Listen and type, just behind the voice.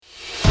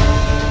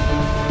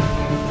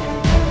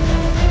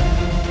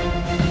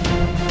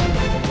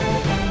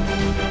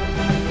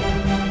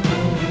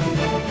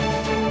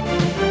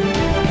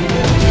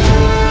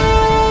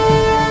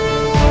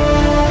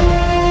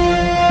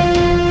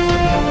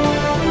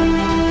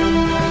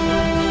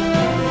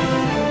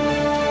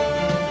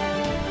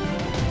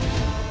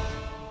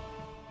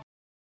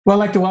Well,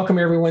 I'd like to welcome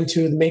everyone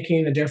to the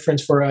Making a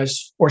Difference for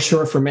Us, or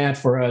short for MAD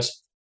for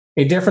Us,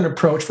 a different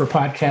approach for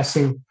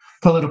podcasting,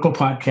 political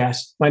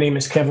podcasts. My name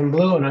is Kevin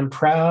Blue, and I'm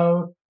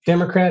proud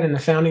Democrat and the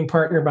founding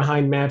partner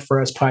behind MAD for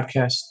Us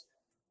podcast.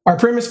 Our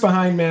premise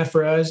behind MAD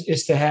for Us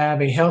is to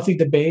have a healthy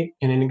debate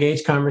and an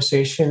engaged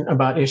conversation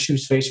about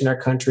issues facing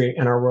our country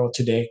and our world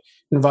today,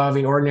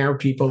 involving ordinary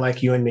people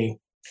like you and me.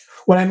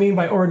 What I mean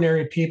by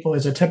ordinary people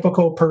is a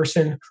typical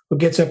person who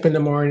gets up in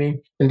the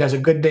morning and does a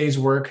good day's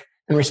work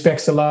and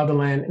respects the law of the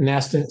land and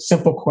asks the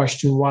simple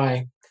question,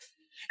 why?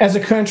 As a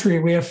country,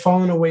 we have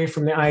fallen away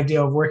from the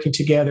idea of working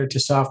together to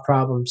solve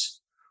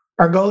problems.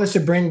 Our goal is to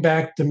bring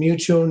back the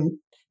mutual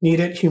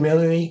needed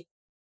humility,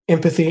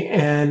 empathy,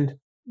 and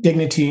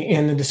dignity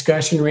in the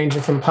discussion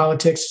ranging from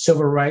politics,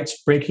 civil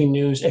rights, breaking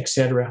news,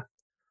 etc.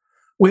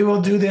 We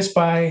will do this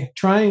by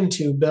trying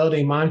to build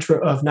a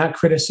mantra of not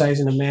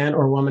criticizing a man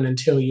or woman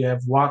until you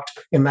have walked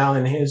a mile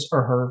in his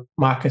or her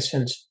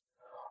moccasins.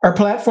 Our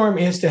platform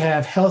is to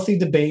have healthy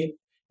debate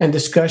and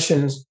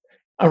discussions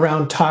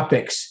around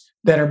topics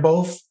that are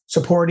both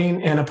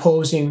supporting and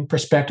opposing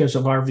perspectives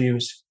of our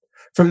views.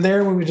 From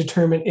there, we will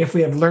determine if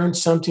we have learned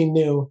something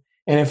new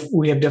and if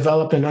we have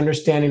developed an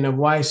understanding of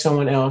why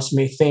someone else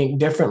may think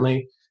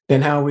differently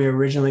than how we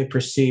originally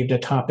perceived a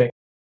topic.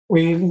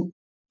 We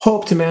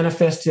hope to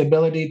manifest the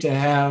ability to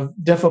have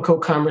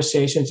difficult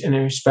conversations in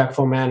a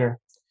respectful manner.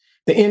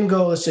 The end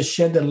goal is to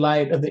shed the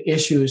light of the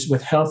issues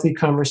with healthy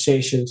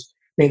conversations.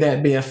 May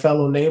that be a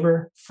fellow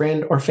neighbor,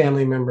 friend, or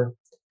family member.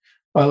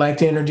 I'd like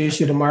to introduce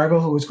you to Margot,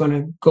 who is going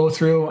to go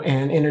through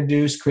and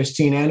introduce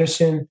Christine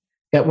Anderson,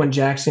 Edwin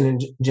Jackson,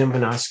 and Jim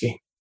Benoski.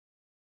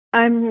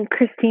 I'm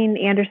Christine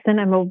Anderson.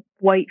 I'm a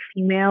white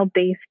female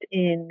based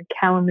in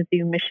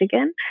Kalamazoo,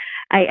 Michigan.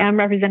 I am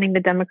representing the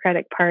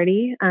Democratic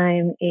Party.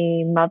 I'm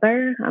a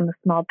mother. I'm a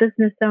small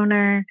business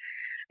owner.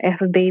 I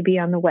have a baby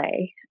on the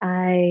way.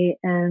 I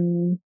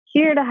am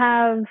here to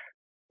have,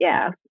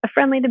 a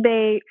friendly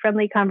debate,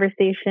 friendly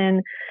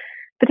conversation,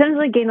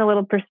 potentially gain a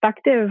little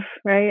perspective,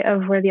 right,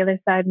 of where the other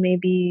side may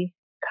be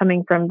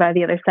coming from. By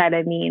the other side,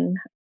 I mean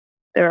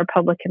the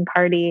Republican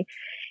Party,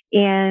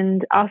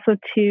 and also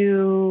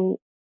to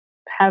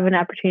have an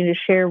opportunity to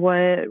share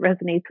what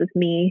resonates with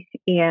me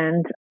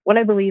and what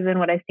I believe in,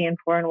 what I stand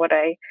for, and what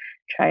I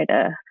try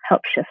to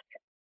help shift.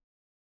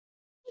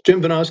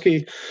 Jim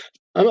Benoski.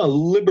 I'm a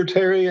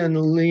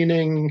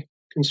libertarian-leaning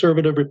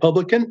conservative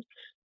Republican,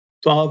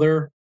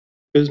 father,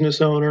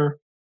 business owner,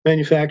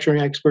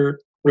 manufacturing expert,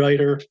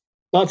 writer,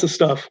 lots of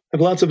stuff. I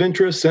have lots of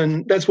interests,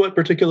 and that's what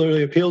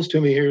particularly appeals to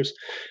me here is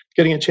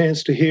getting a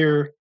chance to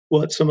hear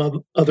what some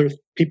of other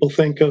people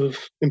think of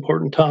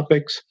important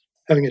topics,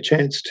 having a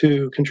chance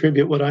to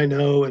contribute what I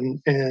know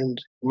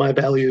and my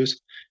values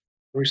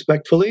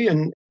respectfully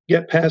and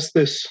get past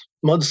this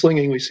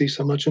mudslinging we see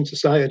so much in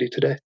society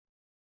today.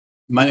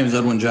 My name is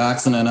Edwin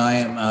Jackson, and I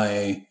am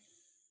a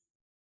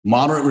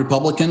moderate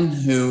Republican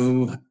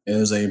who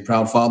is a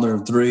proud father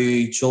of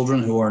 3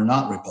 children who are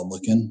not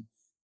Republican.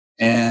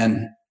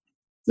 And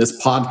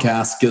this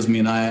podcast gives me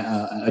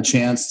a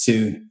chance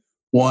to,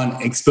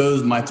 1,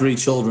 expose my 3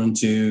 children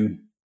to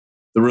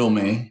the real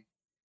me,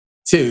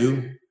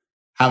 2,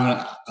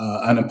 have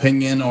an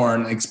opinion or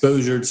an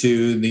exposure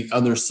to the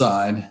other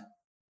side,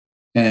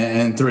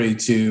 and 3,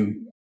 to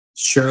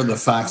share the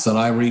facts that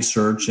I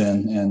research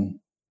and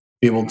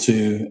be able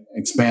to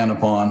expand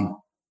upon.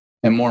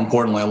 And more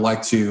importantly, I'd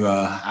like to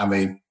have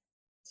a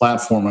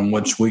platform in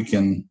which we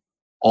can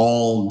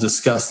all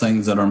discuss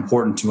things that are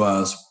important to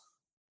us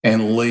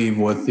and leave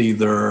with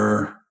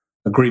either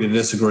agree to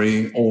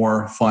disagree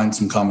or find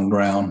some common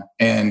ground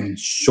and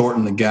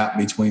shorten the gap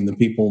between the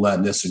people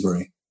that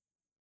disagree.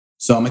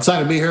 So I'm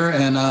excited to be here.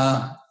 And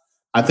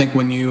I think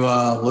when you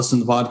listen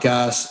to the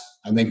podcast,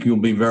 I think you'll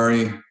be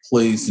very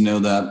pleased to know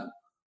that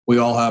we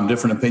all have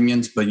different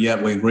opinions, but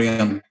yet we agree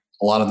on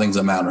a lot of things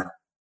that matter.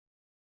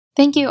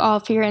 Thank you all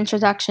for your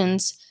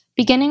introductions.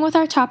 Beginning with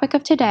our topic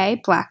of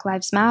today, Black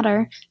Lives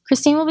Matter,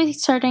 Christine will be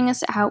starting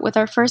us out with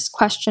our first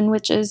question,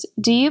 which is,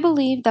 do you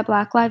believe that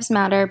Black Lives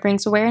Matter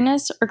brings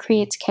awareness or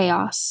creates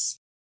chaos?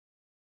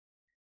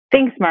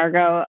 Thanks,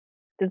 Margot.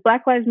 Does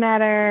Black Lives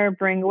Matter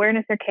bring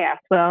awareness or chaos?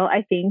 Well,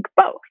 I think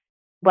both.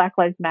 Black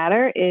Lives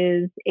Matter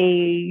is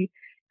a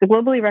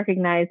globally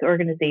recognized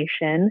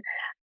organization,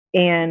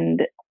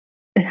 and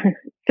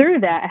through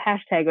that, a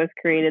hashtag was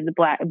created,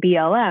 the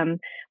BLM,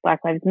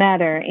 Black Lives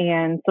Matter,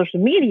 and social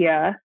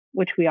media,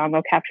 which we all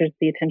know captures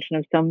the attention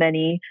of so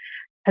many,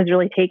 has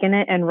really taken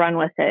it and run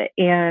with it.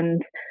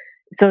 And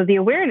so the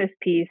awareness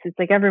piece, it's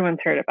like everyone's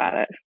heard about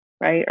it,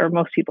 right? Or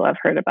most people have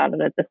heard about it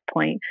at this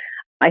point.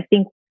 I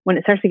think when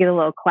it starts to get a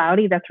little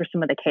cloudy, that's where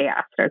some of the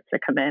chaos starts to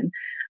come in.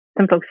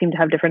 Some folks seem to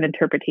have different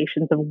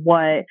interpretations of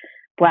what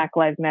Black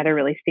Lives Matter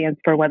really stands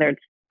for, whether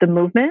it's the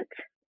movement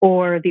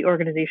or the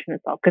organization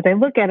itself, because I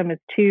look at them as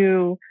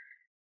two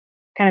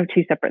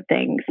separate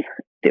things.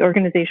 The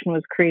organization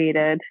was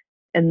created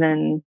and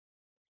then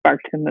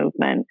sparked the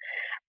movement.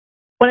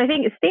 What I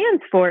think it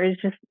stands for is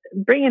just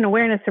bringing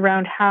awareness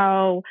around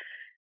how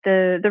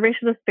the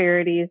racial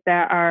disparities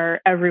that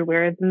are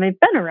everywhere, and they've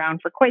been around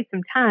for quite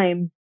some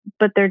time,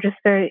 but they're just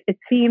very, it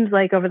seems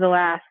like over the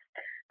last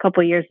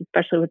couple of years,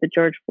 especially with the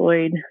George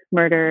Floyd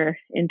murder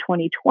in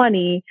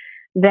 2020,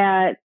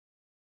 that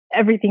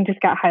everything just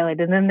got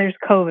highlighted. And then there's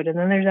COVID, and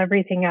then there's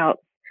everything else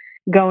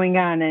going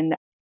on, and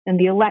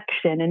the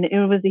election. And it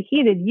was a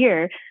heated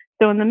year.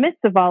 So in the midst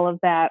of all of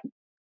that,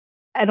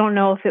 I don't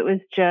know if it was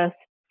just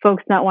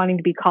folks not wanting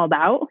to be called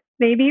out,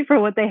 maybe, for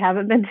what they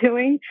haven't been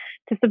doing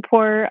to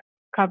support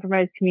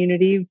compromised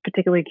communities,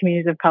 particularly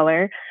communities of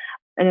color.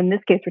 And in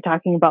this case, we're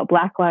talking about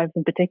Black lives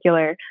in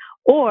particular,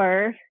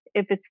 or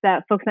if it's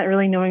that folks not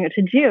really knowing what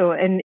to do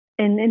and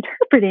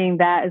interpreting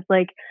that as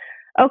like,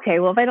 okay,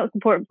 well, if I don't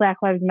support Black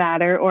Lives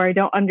Matter or I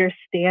don't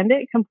understand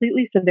it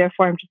completely, so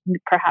therefore I'm just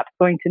perhaps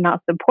going to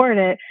not support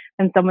it,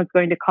 and someone's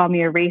going to call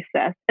me a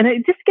racist. And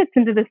it just gets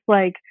into this,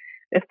 like,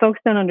 if folks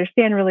don't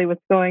understand really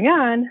what's going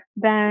on,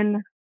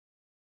 then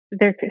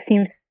there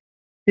seems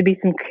to be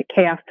some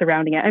chaos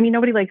surrounding it. I mean,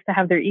 nobody likes to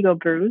have their ego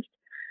bruised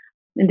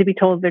and to be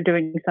told they're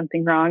doing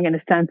something wrong, in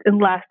a sense,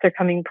 unless they're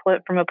coming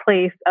from a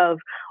place of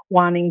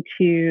wanting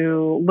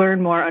to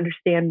learn more,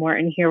 understand more,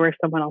 and hear where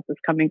someone else is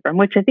coming from,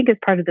 which I think is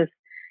part of this,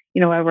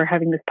 why we're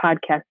having this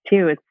podcast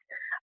too. It's,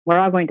 we're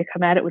all going to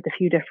come at it with a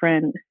few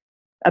different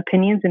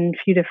opinions and a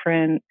few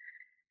different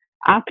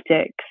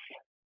optics,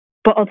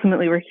 but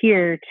ultimately we're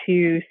here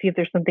to see if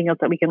there's something else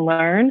that we can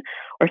learn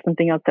or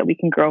something else that we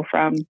can grow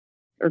from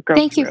or grow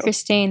Thank through. you,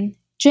 Christine.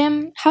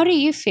 Jim, how do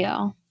you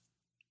feel?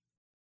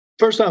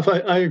 First off,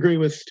 I agree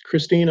with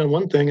Christine on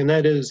one thing, and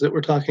that is that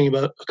we're talking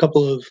about a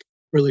couple of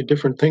really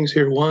different things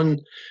here. One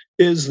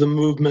is the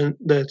movement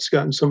that's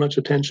gotten so much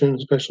attention,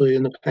 especially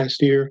in the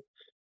past year.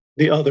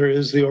 The other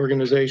is the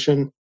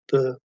organization,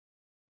 the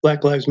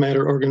Black Lives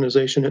Matter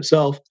organization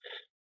itself.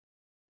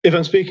 If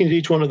I'm speaking to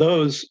each one of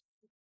those,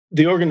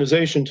 the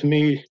organization to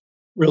me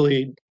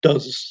really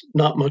does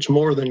not much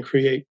more than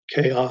create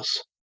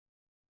chaos.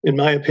 In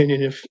my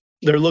opinion, if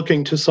they're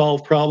looking to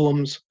solve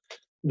problems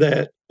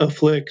that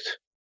afflict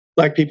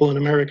Black people in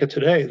America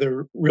today,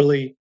 they're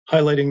really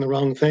highlighting the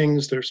wrong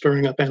things. They're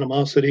stirring up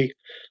animosity.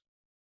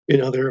 They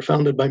were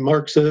founded by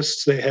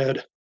Marxists. They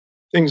had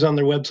things on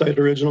their website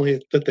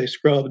originally that they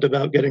scrubbed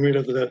about getting rid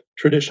of the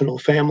traditional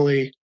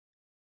family.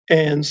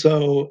 And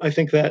so I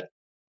think that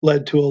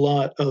led to a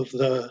lot of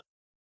the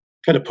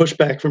kind of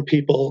pushback from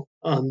people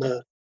on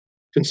the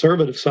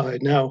conservative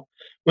side. Now,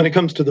 when it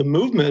comes to the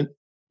movement,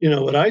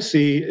 what I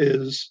see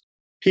is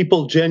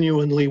people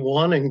genuinely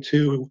wanting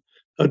to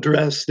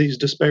address these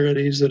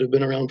disparities that have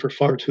been around for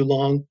far too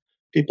long,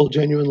 people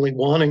genuinely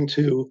wanting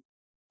to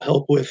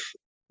help with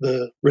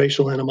the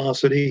racial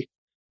animosity.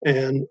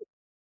 And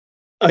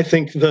I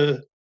think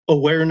the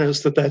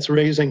awareness that that's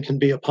raising can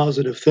be a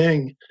positive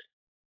thing.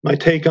 My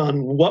take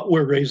on what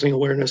we're raising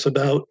awareness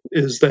about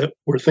is that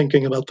we're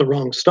thinking about the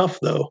wrong stuff,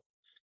 though.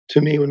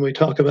 To me, when we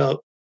talk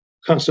about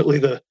constantly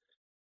the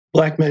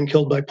Black men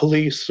killed by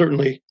police,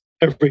 certainly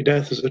every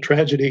death is a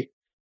tragedy,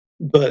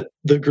 but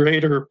the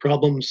greater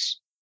problems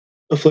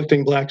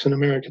afflicting Blacks in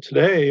America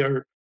today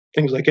are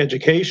things like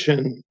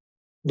education,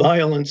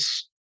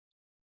 violence,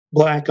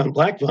 Black on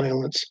Black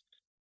violence,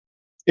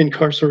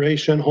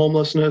 incarceration,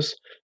 homelessness.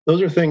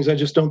 Those are things I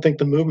just don't think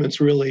the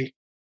movement's really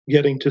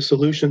getting to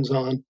solutions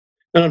on.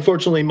 And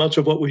unfortunately, much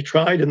of what we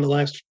tried in the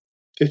last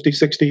 50,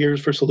 60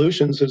 years for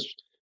solutions has,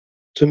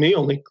 to me,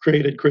 only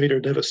created greater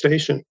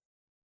devastation.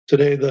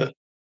 Today, the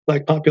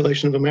Black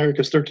population of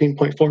America is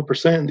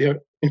 13.4%. The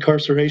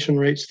incarceration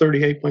rate's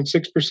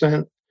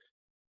 38.6%.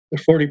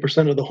 They're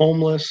 40% of the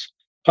homeless.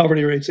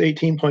 Poverty rate's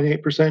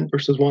 18.8%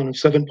 versus one of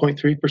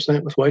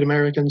 7.3% with white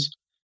Americans.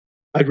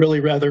 I'd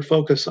really rather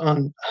focus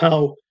on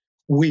how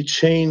we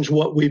change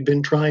what we've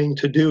been trying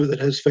to do that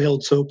has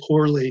failed so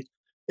poorly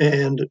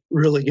and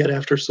really get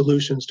after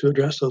solutions to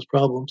address those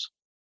problems.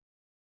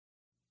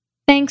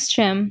 Thanks,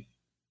 Jim.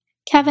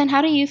 Kevin,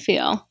 how do you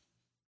feel?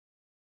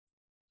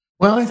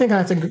 Well, I think I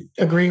have to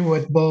agree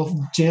with both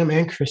Jim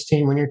and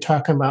Christine when you're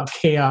talking about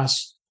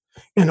chaos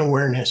and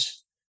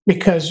awareness,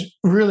 because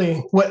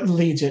really what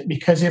leads it?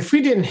 Because if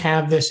we didn't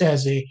have this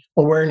as a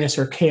awareness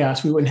or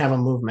chaos, we wouldn't have a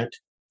movement.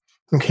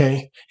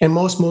 Okay. And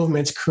most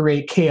movements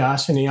create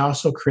chaos and they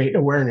also create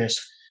awareness.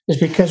 It's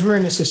because we're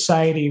in a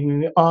society,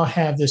 we all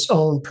have this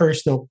own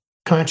personal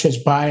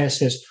conscious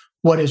biases,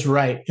 what is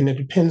right. And it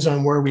depends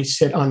on where we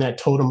sit on that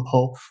totem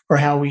pole or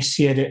how we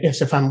see it.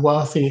 It's if I'm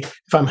wealthy,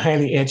 if I'm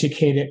highly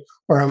educated,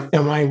 or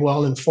am I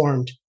well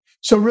informed?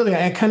 So really,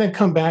 I kind of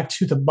come back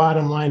to the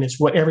bottom line is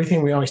what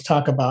everything we always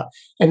talk about.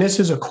 And this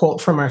is a quote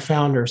from our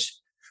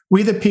founders.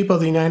 We, the people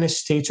of the United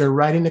States, are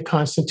writing the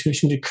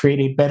Constitution to create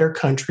a better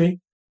country,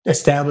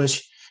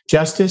 establish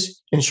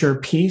justice, ensure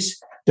peace,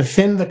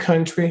 defend the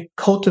country,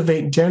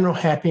 cultivate general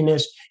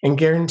happiness, and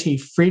guarantee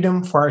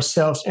freedom for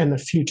ourselves and the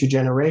future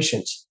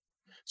generations.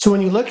 So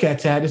when you look at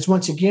that, it's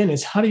once again,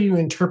 it's how do you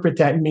interpret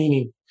that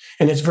meaning?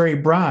 And it's very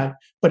broad,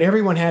 but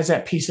everyone has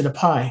that piece of the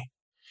pie.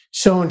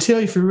 So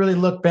if you really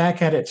look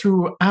back at it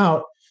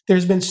throughout,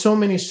 there's been so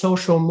many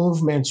social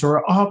movements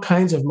or all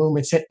kinds of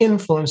movements that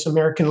influence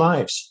American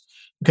lives.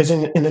 Because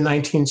in the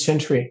 19th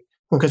century,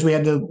 because we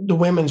had the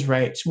women's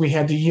rights, we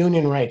had the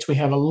union rights, we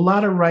have a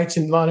lot of rights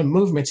and a lot of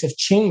movements have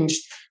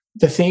changed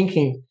the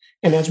thinking.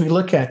 And as we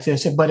look at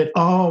this, but it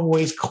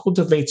always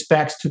cultivates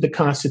back to the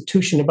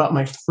Constitution about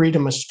my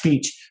freedom of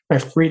speech, my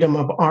freedom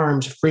of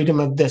arms, freedom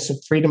of this, and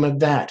freedom of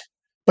that.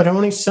 But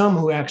only some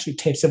who actually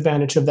takes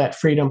advantage of that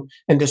freedom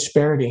and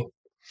disparity.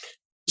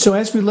 So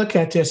as we look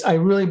at this, I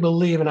really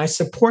believe and I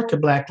support the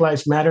Black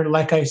Lives Matter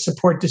like I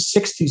support the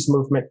 60s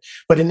movement.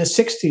 But in the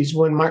 60s,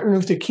 when Martin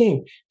Luther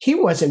King, he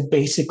wasn't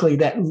basically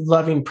that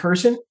loving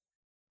person.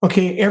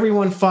 Okay,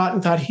 everyone fought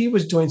and thought he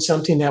was doing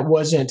something that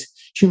wasn't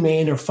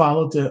humane or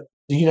followed the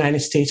United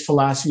States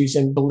philosophies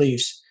and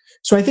beliefs.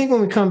 So I think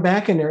when we come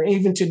back in there,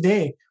 even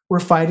today, we're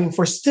fighting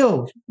for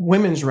still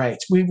women's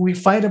rights. We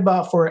fight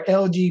about for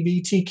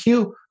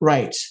LGBTQ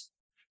rights.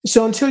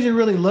 So until you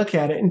really look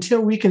at it,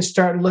 until we can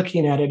start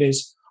looking at it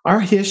as our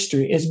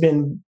history has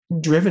been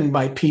driven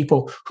by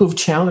people who've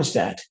challenged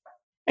that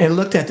and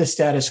looked at the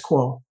status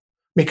quo.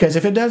 Because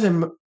if it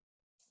doesn't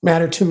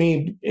matter to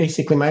me,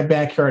 basically my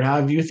backyard, how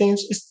I view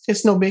things,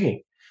 it's no biggie.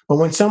 But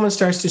when someone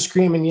starts to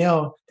scream and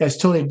yell that's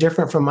totally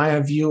different from my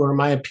view or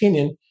my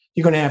opinion,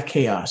 you're going to have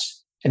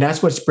chaos. And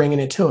that's what's bringing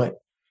it to it.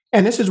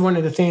 And this is one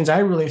of the things I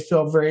really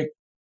feel very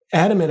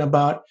adamant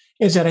about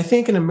is that I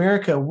think in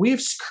America,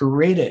 we've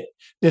created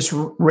this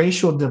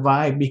racial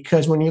divide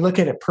because when you look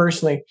at it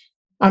personally,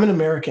 I'm an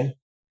American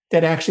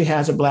that actually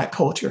has a Black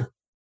culture.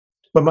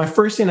 But my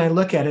first thing I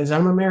look at is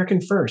I'm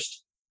American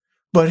first.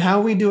 But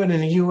how we do it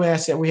in the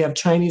US, that we have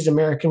Chinese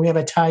American, we have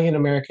Italian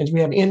Americans,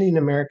 we have Indian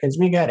Americans,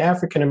 we got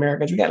African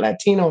Americans, we got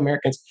Latino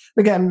Americans,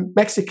 we got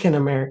Mexican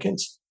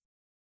Americans.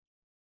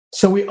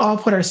 So we all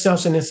put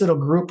ourselves in this little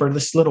group or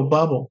this little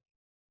bubble.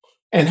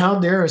 And how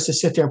dare us to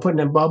sit there and put in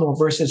a bubble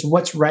versus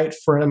what's right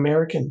for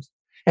Americans.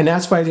 And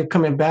that's why they're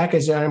coming back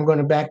as I'm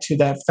going back to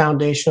that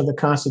foundation of the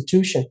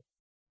Constitution,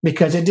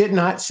 because it did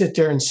not sit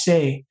there and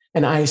say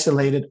and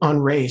isolate it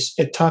on race.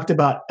 It talked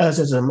about us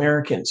as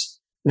Americans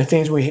and the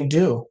things we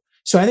do.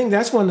 So I think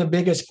that's one of the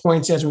biggest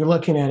points as we're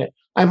looking at it.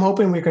 I'm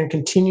hoping we're going to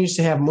continue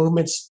to have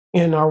movements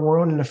in our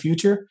world in the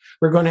future.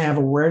 We're going to have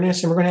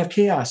awareness and we're going to have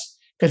chaos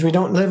because we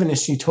don't live in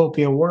this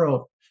utopia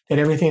world that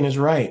everything is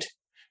right.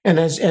 And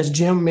as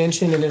Jim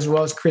mentioned, and as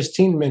well as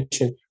Christine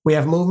mentioned, we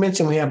have movements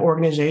and we have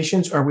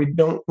organizations, or we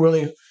don't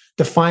really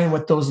define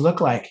what those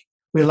look like.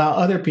 We allow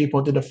other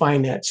people to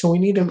define that. So we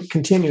need to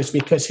continue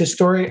because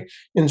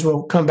historians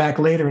will come back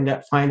later and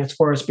define it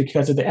for us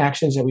because of the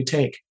actions that we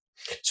take.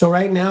 So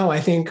right now,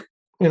 I think,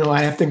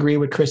 I have to agree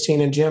with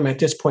Christine and Jim at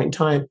this point in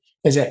time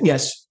is that,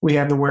 yes, we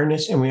have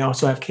awareness and we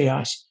also have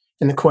chaos.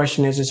 And the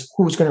question is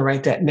who's going to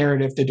write that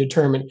narrative to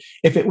determine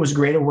if it was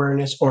great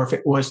awareness or if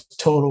it was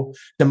total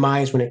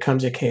demise when it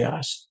comes to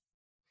chaos.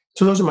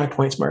 So those are my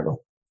points, Margot.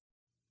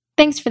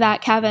 Thanks for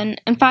that, Kevin.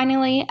 And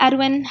finally,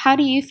 Edwin, how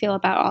do you feel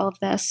about all of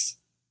this?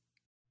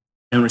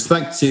 In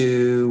respect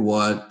to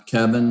what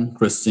Kevin,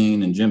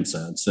 Christine, and Jim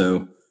said,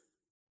 so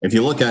if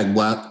you look at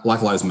Black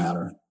Lives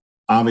Matter,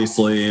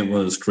 obviously it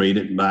was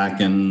created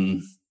back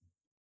in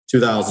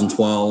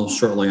 2012,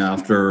 shortly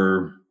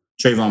after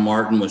Trayvon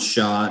Martin was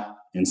shot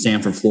in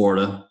Sanford,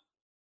 Florida.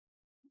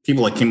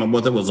 People that came up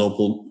with it was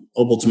Opal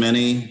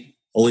Tomeni,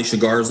 Alicia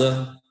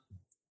Garza,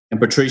 and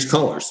Patrisse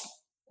Cullors.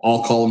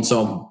 All call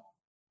themselves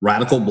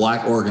radical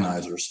Black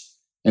organizers.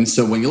 And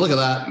so when you look at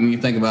that and you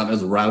think about it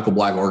as radical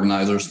Black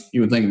organizers, you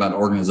would think about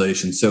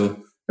organization.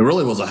 So it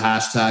really was a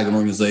hashtag, an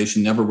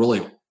organization, never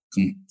really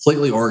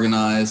completely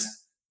organized.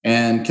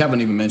 And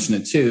Kevin even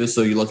mentioned it too.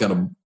 So you look at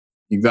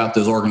you've got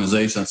this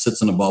organization that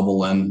sits in a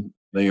bubble and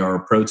they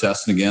are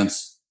protesting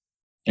against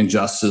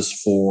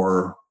injustice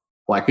for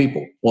Black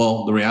people.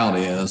 Well, the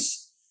reality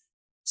is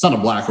it's not a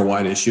black or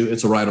white issue.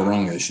 It's a right or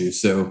wrong issue.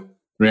 So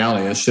the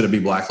reality is, should it be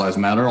Black Lives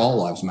Matter?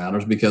 All lives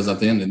matters, because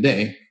at the end of the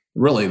day,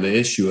 really the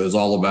issue is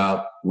all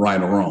about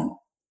right or wrong.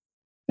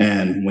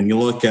 And when you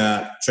look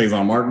at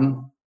Trayvon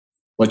Martin,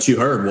 what you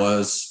heard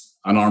was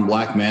an armed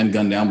Black man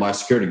gunned down by a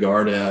security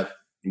guard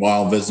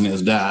while visiting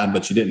his dad,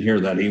 but you didn't hear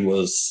that he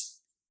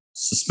was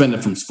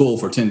suspended from school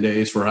for 10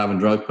 days for having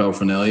drug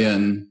paraphernalia,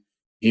 and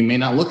he may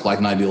not look like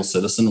an ideal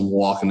citizen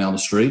walking down the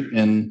street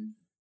and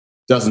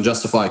doesn't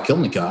justify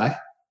killing the guy.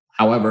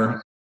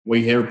 However,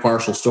 we hear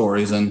partial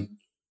stories and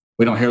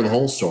we don't hear the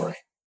whole story.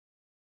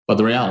 But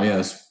the reality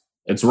is,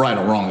 it's right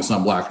or wrong. It's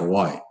not black or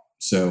white.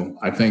 So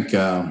I think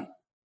there's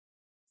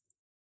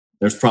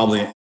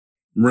probably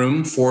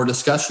room for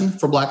discussion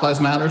for Black Lives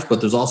Matters,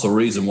 but there's also a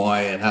reason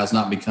why it has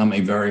not become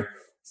a very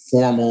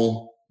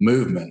formal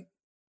movement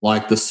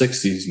like the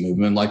 60s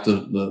movement, like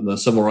the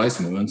civil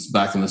rights movements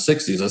back in the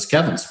 60s, as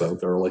Kevin spoke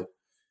early.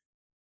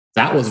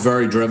 That was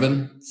very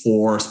driven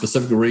for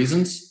specific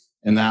reasons,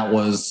 and that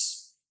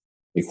was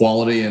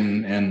equality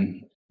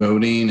and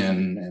voting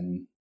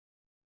and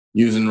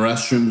using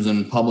restrooms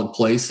in public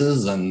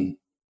places and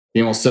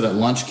being able to sit at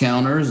lunch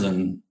counters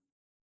and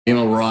being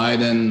able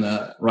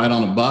to ride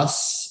on a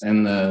bus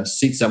and the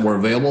seats that were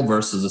available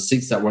versus the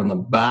seats that were in the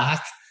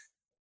back.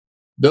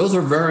 Those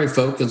are very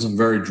focused and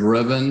very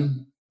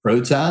driven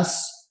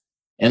protests.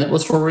 And it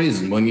was for a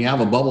reason. When you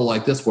have a bubble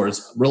like this where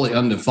it's really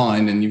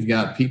undefined and you've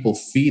got people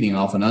feeding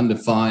off an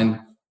undefined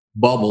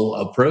bubble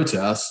of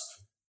protests,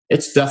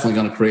 it's definitely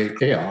going to create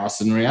chaos.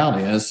 And the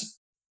reality is,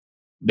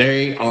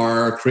 They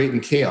are creating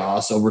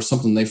chaos over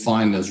something they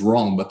find is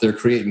wrong, but they're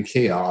creating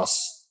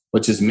chaos,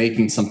 which is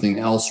making something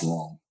else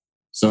wrong.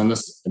 So in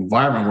this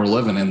environment we're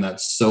living in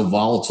that's so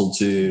volatile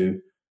to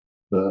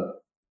the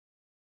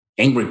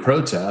angry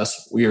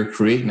protests, we are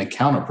creating a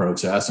counter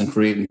protest and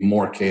creating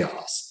more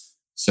chaos.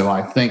 So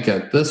I think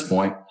at this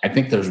point, I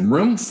think there's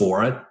room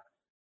for it,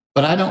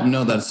 but I don't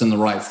know that it's in the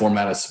right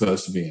format it's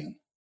supposed to be in.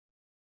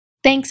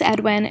 Thanks,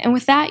 Edwin. And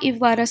with that,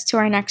 you've led us to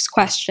our next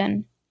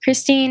question.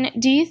 Christine,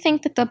 do you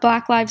think that the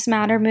Black Lives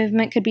Matter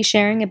movement could be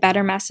sharing a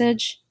better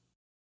message?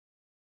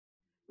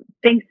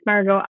 Thanks,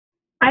 Margot.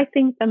 I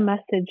think the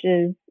message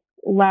is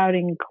loud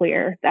and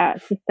clear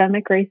that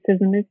systemic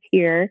racism is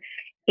here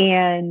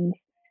and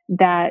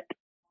that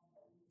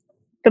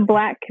the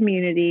Black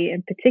community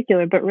in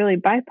particular, but really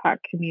BIPOC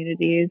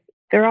communities,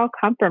 they're all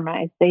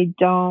compromised. They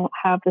don't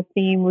have the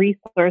same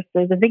resources.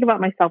 And think about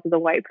myself as a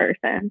white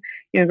person,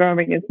 growing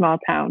up in a small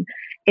town,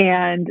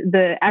 and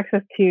the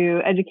access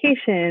to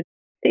education,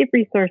 safe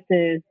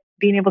resources,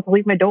 being able to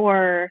leave my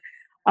door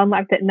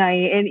unlocked at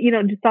night,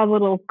 and just all the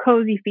little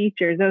cozy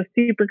features. It was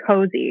super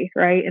cozy,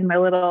 right, in my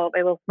little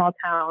small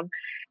town,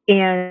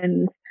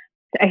 and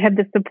I had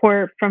the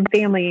support from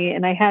family,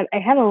 and I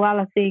had a lot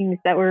of things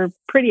that were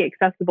pretty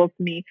accessible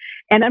to me.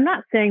 And I'm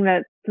not saying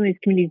that some of these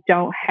communities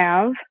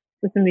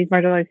some of these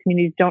marginalized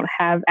communities don't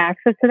have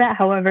access to that.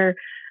 However,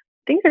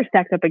 things are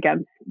stacked up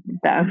against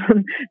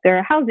them. There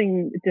are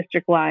housing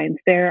district lines.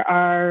 There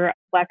are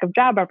lack of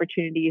job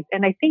opportunities.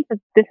 And I think that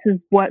this is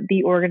what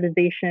the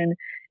organization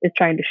is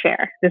trying to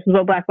share. This is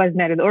what Black Lives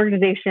Matter, the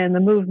organization,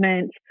 the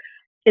movement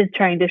is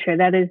trying to share.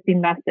 That is the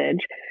message.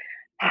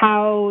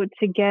 How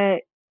to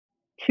get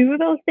to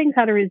those things,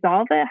 how to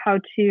resolve it, how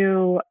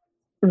to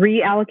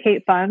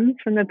reallocate funds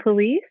from the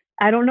police.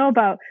 I don't know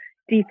about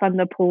defund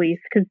the police,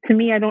 because to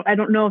me, I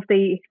don't know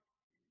if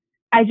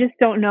I just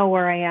don't know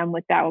where I am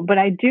with that one. But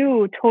I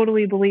do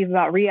totally believe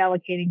about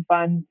reallocating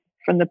funds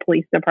from the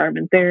police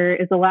department. There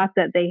is a lot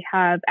that they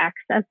have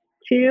access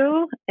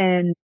to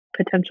and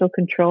potential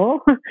control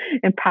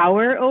and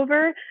power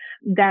over,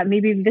 that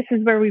maybe this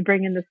is where we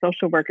bring in the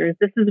social workers.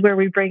 This is where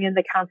we bring in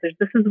the counselors.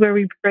 This is where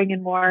we bring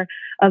in more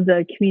of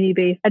the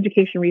community-based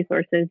education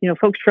resources,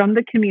 folks from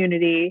the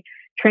community,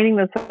 training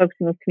those folks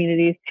in those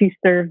communities to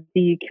serve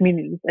the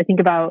communities. I think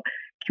about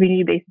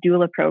community-based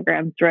doula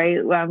programs, right?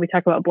 We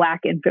talk about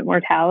Black infant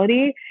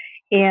mortality.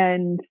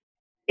 And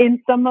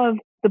in some of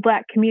the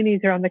Black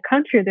communities around the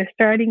country, they're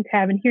starting to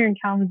have, and here in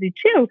Kalamazoo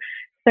too,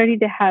 starting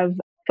to have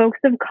folks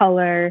of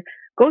color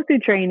go through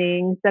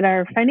trainings that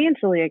are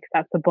financially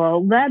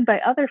accessible, led by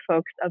other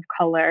folks of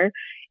color,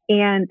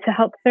 and to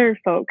help serve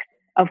folks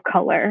of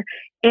color.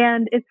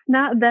 And it's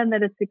not then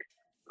that it's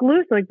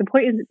exclusive. Like, the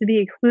point isn't to be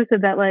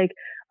exclusive, that like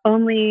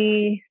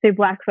only, say,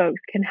 Black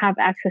folks can have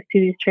access to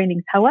these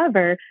trainings.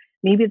 However,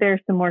 maybe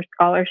there's some more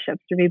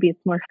scholarships, or maybe it's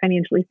more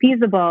financially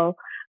feasible,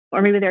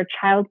 or maybe there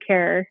are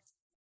childcare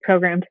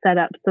programs set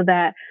up so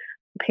that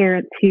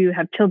parents who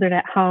have children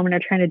at home and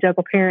are trying to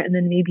juggle parent and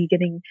then maybe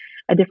getting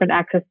a different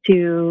access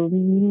to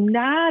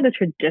not a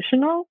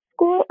traditional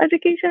school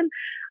education,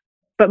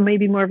 but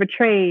maybe more of a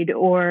trade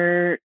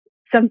or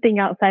something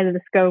outside of the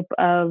scope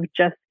of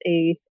just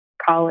a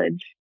college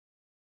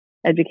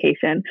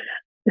education.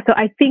 So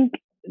I think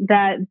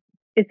that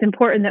it's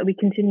important that we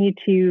continue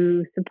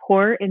to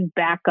support and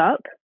back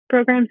up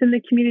programs in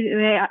the community.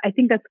 And I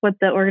think that's what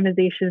the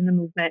organization and the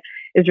movement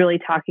is really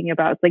talking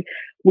about. It's like,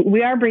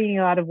 we are bringing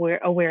a lot of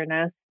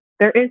awareness.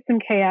 There is some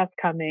chaos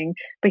coming,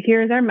 but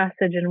here's our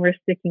message and we're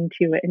sticking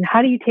to it. And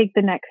how do you take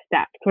the next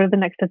steps? What are the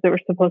next steps that we're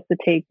supposed to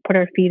take? Put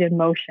our feet in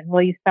motion.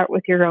 Well, you start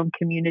with your own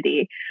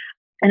community.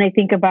 And I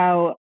think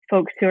about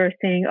folks who are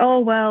saying, oh,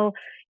 well,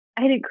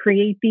 I didn't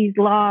create these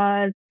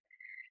laws.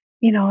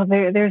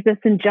 There's this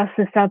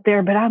injustice out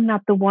there, but I'm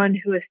not the one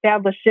who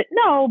established it.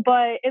 No,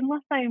 but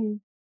unless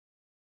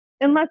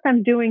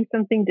I'm doing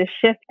something to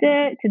shift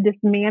it, to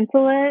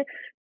dismantle it,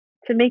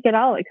 to make it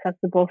all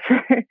accessible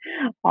for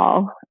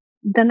all,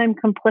 then I'm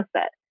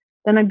complicit.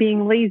 Then I'm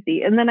being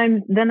lazy. And then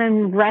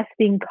I'm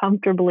resting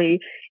comfortably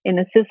in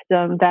a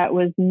system that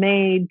was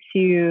made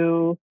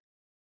to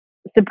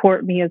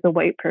support me as a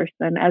white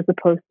person as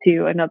opposed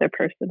to another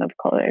person of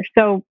color.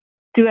 So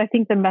do I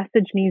think the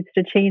message needs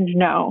to change?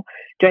 No.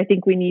 Do I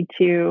think we need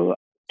to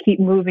keep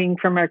moving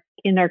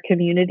in our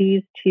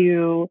communities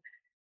to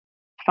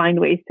find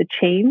ways to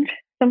change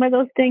some of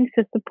those things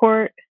to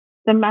support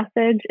the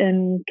message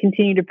and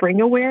continue to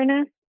bring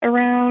awareness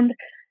around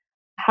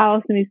how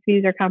some of these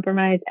communities are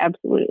compromised?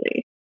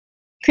 Absolutely.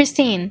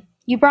 Christine,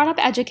 you brought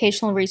up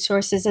educational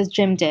resources as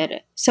Jim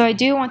did, so I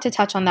do want to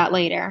touch on that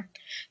later.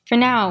 For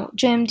now,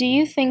 Jim, do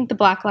you think the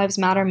Black Lives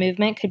Matter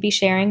movement could be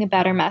sharing a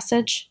better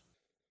message?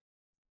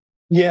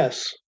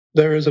 Yes,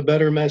 there is a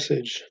better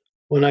message.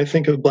 When I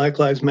think of Black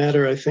Lives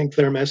Matter, I think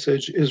their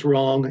message is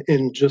wrong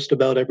in just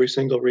about every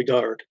single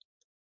regard.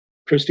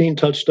 Christine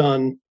touched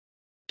on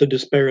the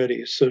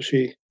disparities. So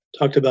she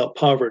talked about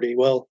poverty.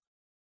 Well,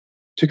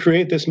 to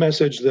create this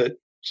message that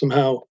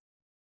somehow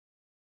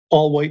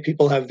all white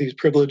people have these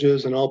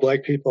privileges and all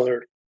Black people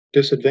are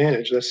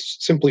disadvantaged, that's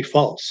simply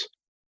false.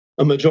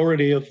 a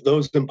majority of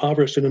those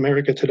impoverished in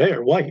America today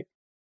are white.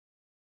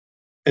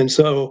 And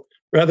so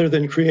rather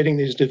than creating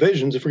these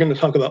divisions, if we're going to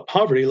talk about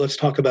poverty, let's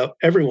talk about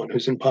everyone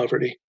who's in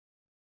poverty.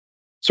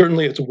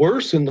 Certainly it's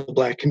worse in the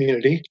Black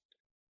community.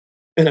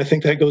 And I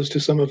think that goes to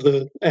some of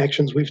the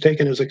actions we've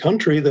taken as a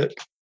country that,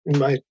 in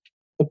my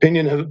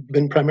opinion, have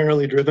been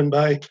primarily driven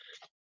by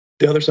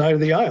the other side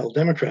of the aisle,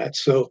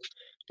 Democrats. So,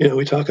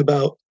 we talk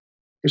about,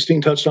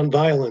 Christine touched on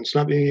violence,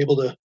 not being able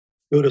to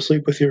go to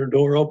sleep with your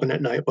door open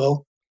at night.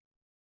 Well,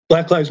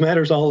 Black Lives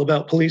Matter is all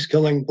about police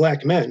killing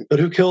Black men, but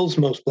who kills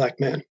most Black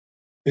men?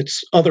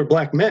 It's other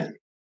Black men.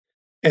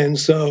 And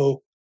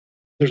so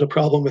there's a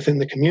problem within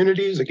the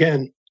communities.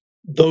 Again,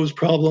 those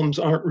problems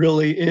aren't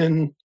really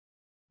in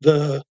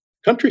the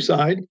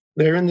countryside,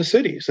 they're in the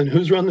cities. And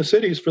who's run the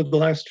cities for the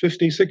last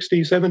 50,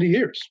 60, 70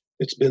 years?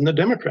 It's been the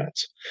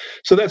Democrats.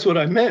 So that's what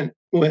I meant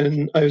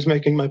when I was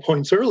making my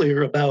points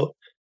earlier about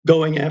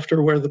going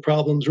after where the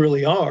problems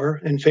really are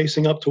and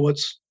facing up to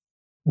what's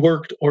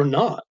worked or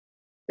not.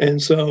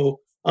 And so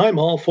I'm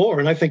all for,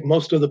 and I think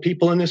most of the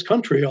people in this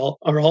country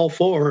are all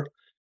for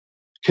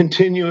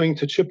continuing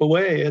to chip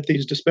away at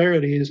these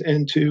disparities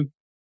and to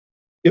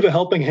give a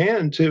helping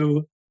hand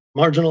to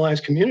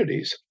marginalized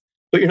communities.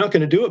 But you're not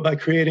going to do it by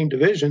creating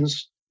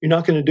divisions. You're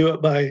not going to do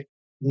it by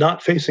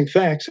not facing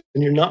facts,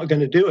 and you're not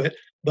going to do it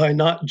by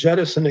not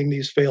jettisoning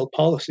these failed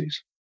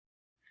policies.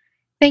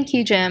 Thank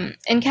you, Jim.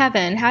 And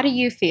Kevin, how do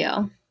you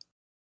feel?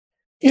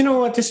 You know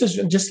what? This is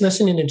just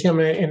listening to Jim,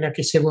 and like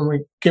I said, when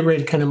we get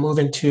ready to kind of move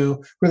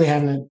into really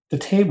having the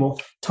table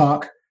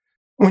talk,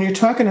 when you're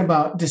talking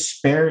about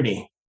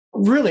disparity,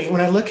 really,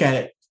 when I look at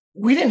it,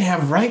 we didn't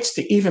have rights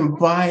to even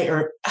buy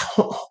or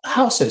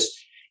houses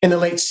in the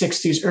late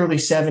 60s, early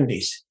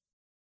 70s.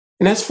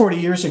 And that's 40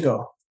 years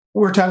ago.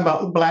 We're talking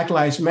about Black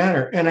Lives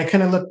Matter. And I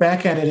kind of look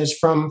back at it as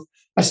from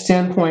a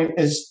standpoint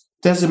as,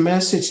 does the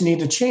message need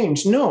to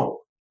change? No.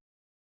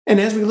 And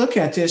as we look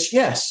at this,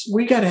 yes,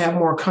 we got to have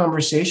more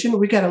conversation.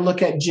 We got to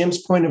look at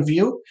Jim's point of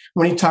view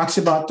when he talks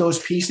about those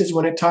pieces,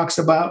 when it talks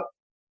about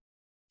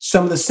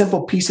some of the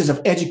simple pieces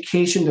of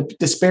education, the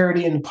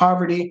disparity and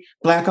poverty,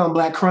 Black on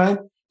Black crime.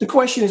 The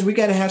question is, we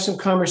got to have some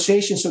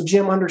conversation so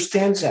Jim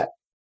understands that.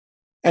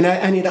 And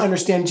I need to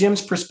understand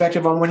Jim's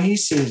perspective on when he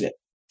sees it.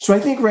 So I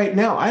think right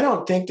now, I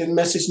don't think the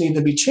message needs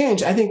to be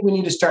changed. I think we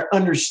need to start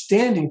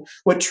understanding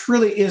what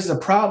truly is the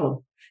problem.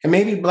 And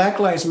maybe Black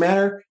Lives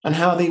Matter on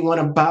how they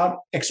went about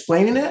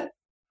explaining it,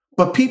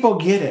 but people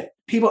get it.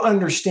 People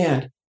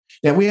understand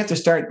that we have to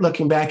start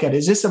looking back at,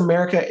 is this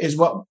America is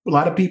what a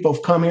lot of people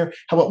have come here,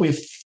 how what we've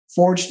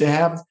forged to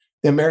have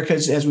the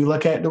Americas as we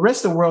look at it. The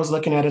rest of the world is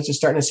looking at us and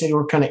starting to say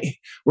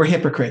we're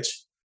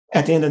hypocrites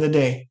at the end of the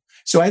day.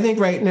 So I think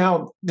right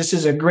now, this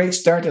is a great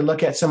start to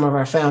look at some of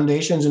our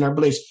foundations and our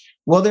beliefs.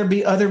 Will there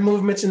be other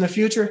movements in the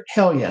future?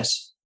 Hell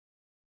yes.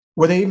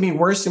 Will they even be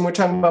worse than we're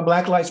talking about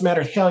Black Lives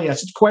Matter? Hell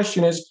yes. The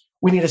question is,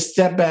 we need to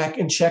step back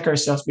and check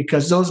ourselves,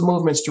 because those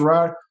movements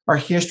throughout our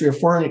history of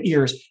 400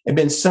 years have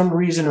been some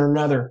reason or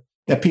another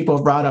that people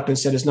have brought up and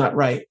said is not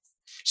right.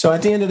 So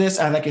at the end of this,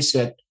 like I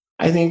said,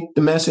 I think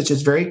the message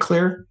is very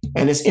clear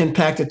and it's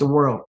impacted the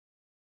world.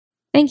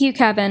 Thank you,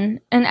 Kevin.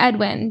 And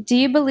Edwin, do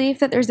you believe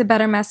that there's a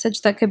better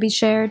message that could be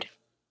shared?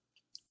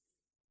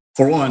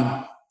 For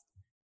one,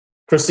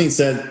 Christine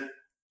said,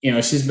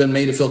 she's been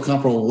made to feel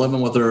comfortable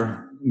living with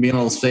her, being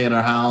able to stay at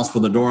her house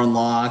with the door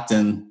unlocked,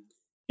 and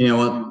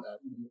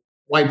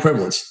white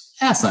privilege.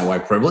 That's not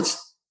white privilege.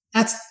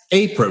 That's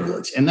a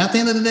privilege. And at the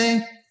end of the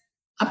day,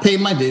 I paid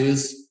my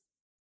dues.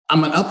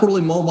 I'm an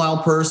upwardly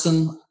mobile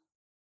person.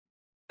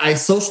 I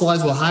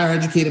socialize with higher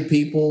educated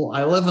people.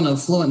 I live in an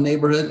affluent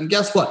neighborhood. And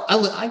guess what?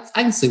 I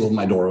can sleep with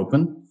my door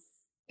open.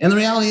 And the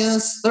reality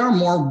is, there are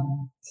more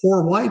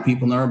poor white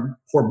people than there are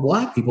poor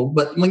Black people.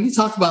 But when you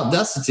talk about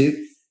destitute,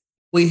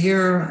 we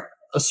hear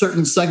a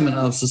certain segment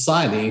of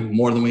society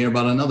more than we hear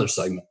about another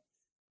segment.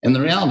 And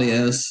the reality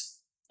is,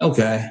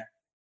 okay,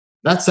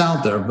 that's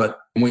out there, but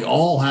we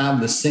all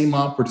have the same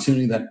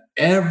opportunity that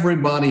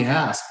everybody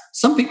has.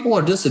 Some people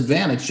are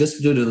disadvantaged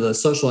just due to the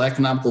social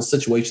economical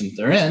situations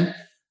they're in,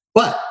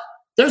 but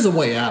there's a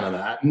way out of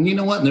that. And you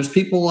know what? And there's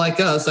people like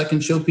us that can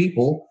show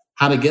people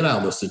how to get out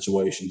of those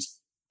situations.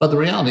 But the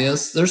reality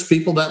is, there's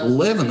people that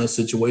live in those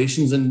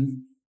situations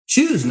and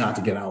choose not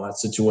to get out of that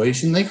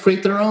situation. They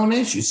create their own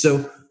issues.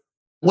 So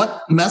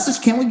what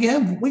message can we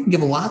give? We can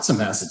give lots of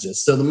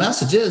messages. So the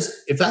message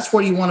is, if that's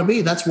where you want to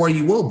be, that's where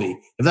you will be.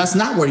 If that's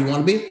not where you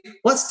want to be,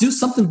 let's do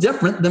something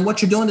different than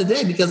what you're doing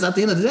today. Because at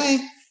the end of the day,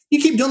 you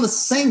keep doing the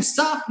same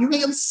stuff, you're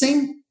going to get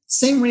the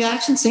same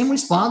reaction, same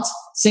response,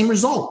 same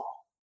result.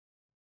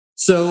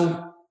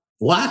 So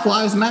Black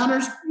Lives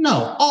Matters?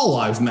 No, all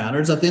lives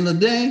matters at the end of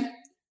the day.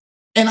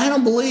 And I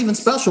don't believe in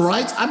special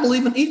rights. I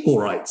believe in equal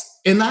rights.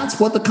 And that's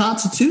what the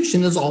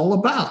Constitution is all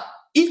about,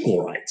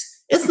 equal rights.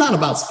 It's not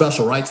about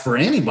special rights for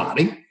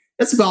anybody.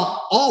 It's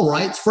about all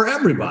rights for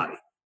everybody.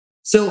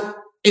 So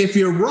if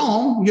you're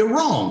wrong, you're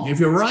wrong. If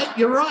you're right,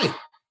 you're right.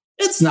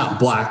 It's not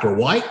black or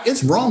white.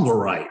 It's wrong or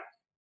right.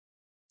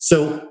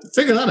 So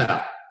figure that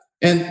out.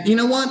 And you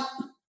know what?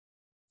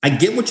 I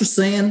get what you're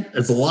saying.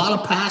 There's a lot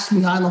of passion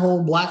behind the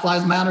whole Black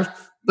Lives Matter.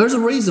 There's a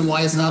reason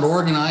why it's not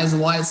organized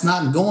and why it's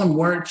not going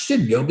where it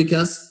should go,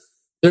 because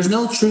there's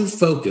no true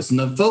focus. And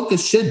the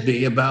focus should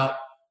be about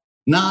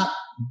not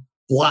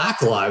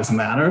Black Lives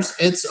Matters.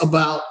 It's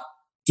about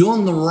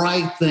doing the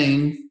right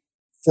thing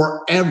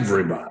for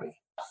everybody.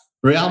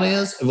 The reality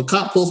is, if a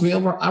cop pulls me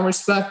over, I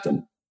respect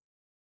him.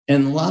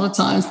 And a lot of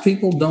times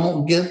people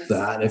don't get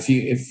that. If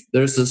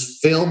there's this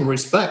failed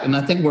respect, and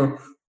I think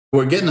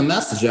we're getting a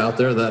message out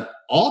there that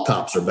all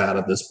cops are bad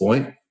at this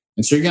point.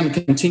 And so you're going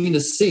to continue to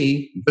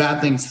see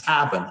bad things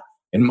happen.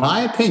 In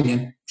my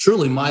opinion,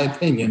 truly my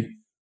opinion,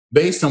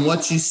 based on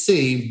what you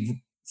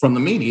see from the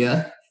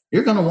media,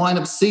 you're going to wind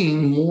up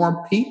seeing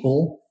more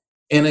people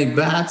in a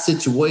bad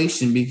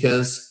situation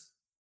because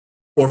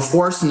we're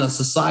forcing a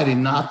society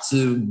not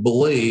to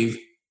believe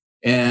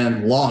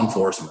in law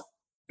enforcement.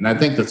 And I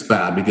think that's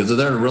bad because they're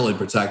there to really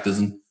protect us.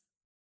 And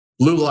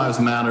Blue Lives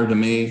Matter to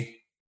me,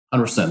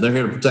 100%. They're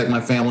here to protect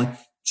my family,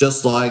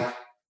 just like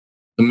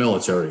the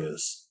military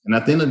is. And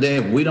at the end of the day,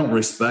 if we don't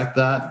respect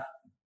that,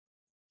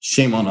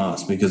 shame on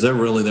us, because they're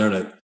really there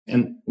to.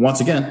 And once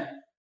again,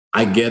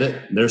 I get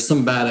it. There's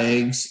some bad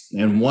eggs,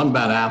 and one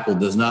bad apple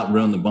does not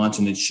ruin the bunch,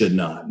 and it should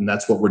not. And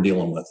that's what we're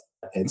dealing with.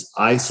 It's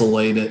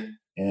isolated.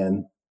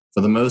 And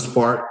for the most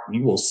part,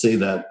 you will see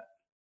that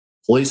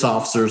police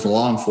officers,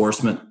 law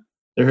enforcement,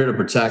 they're here to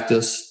protect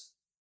us.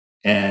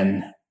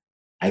 And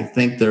I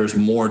think there's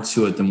more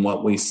to it than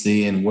what we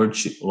see. And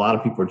a lot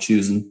of people are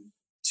choosing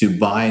to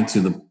buy into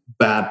the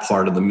bad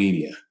part of the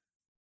media.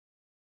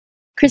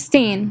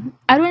 Christine,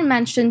 Edwin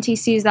mentioned he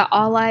sees that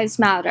all lives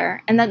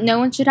matter and that no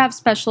one should have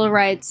special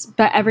rights,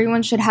 but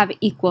everyone should have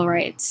equal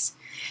rights.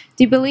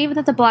 Do you believe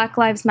that the Black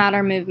Lives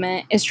Matter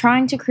movement is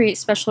trying to create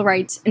special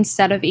rights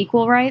instead of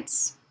equal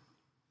rights?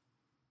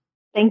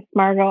 Thanks,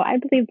 Margot. I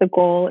believe the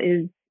goal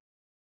is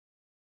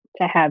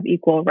to have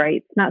equal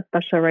rights, not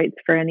special rights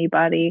for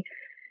anybody.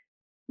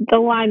 The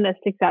line that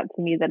sticks out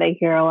to me that I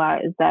hear a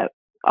lot is that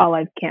all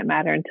lives can't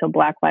matter until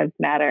Black Lives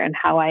Matter. And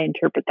how I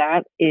interpret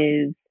that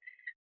is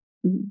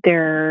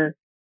there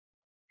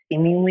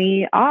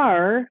seemingly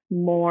are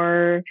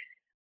more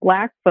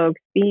Black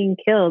folks being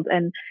killed.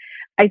 And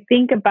I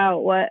think about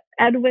what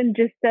Edwin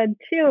just said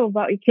too,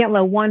 about you can't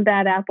let one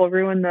bad apple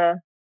ruin the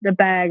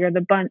bag or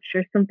the bunch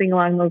or something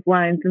along those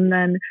lines. And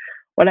then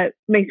what it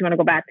makes me want to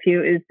go back to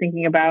is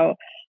thinking about,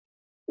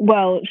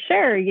 well,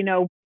 sure,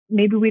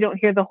 maybe we don't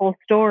hear the whole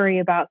story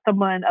about a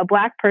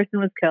Black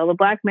person was killed, a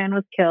Black man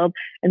was killed,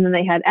 and then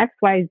they had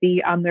XYZ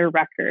on their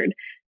record.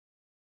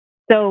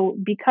 So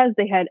because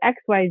they had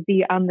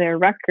XYZ on their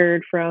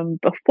record from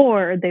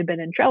before, they've been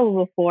in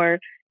trouble before,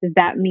 does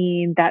that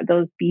mean that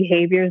those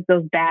behaviors,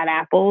 those bad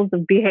apples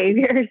of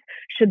behaviors,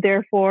 should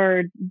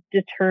therefore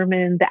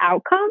determine the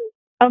outcome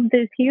of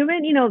this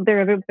human?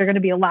 They're going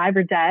to be alive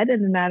or dead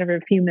in a matter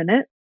of a few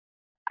minutes.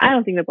 I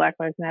don't think that Black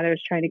Lives Matter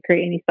is trying to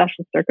create any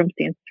special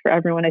circumstances for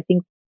everyone. I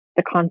think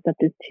the concept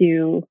is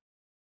to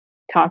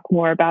talk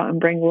more about and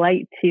bring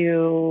light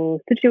to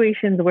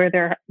situations where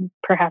there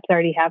perhaps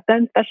already have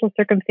been special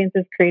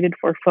circumstances created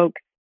for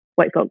folks,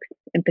 white folks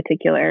in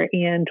particular,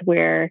 and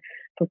where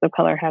folks of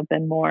color have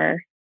been more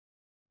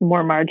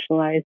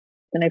marginalized.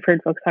 And I've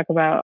heard folks talk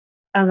about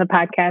on the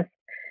podcast,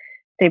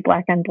 say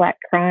Black on Black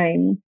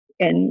crime,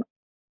 and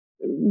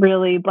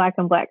really Black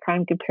on Black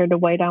crime compared to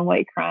white on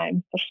white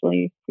crime,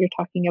 especially if you're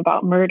talking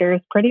about murder,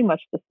 is pretty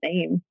much the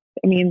same.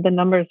 I mean, the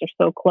numbers are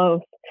so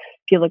close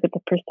if you look at the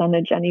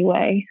percentage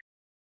anyway.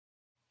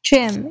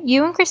 Jim,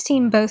 you and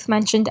Christine both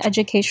mentioned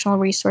educational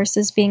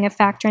resources being a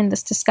factor in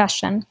this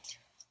discussion.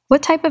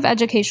 What type of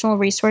educational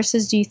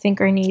resources do you think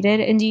are needed,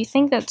 and do you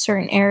think that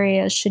certain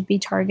areas should be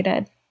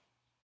targeted?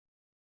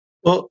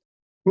 Well,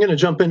 I'm going to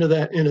jump into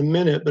that in a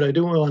minute, but I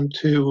do want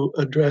to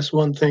address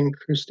one thing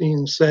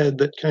Christine said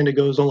that kind of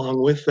goes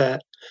along with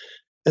that,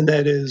 and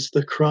that is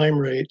the crime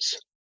rates.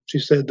 She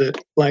said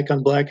that Black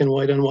on Black and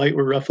white on white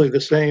were roughly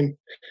the same.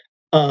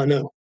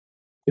 No,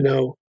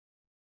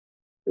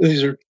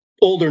 these are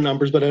older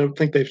numbers, but I don't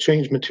think they've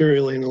changed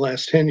materially in the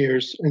last 10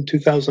 years. In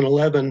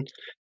 2011,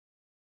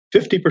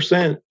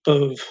 50%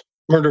 of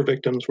murder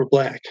victims were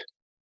Black.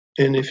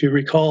 And if you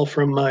recall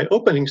from my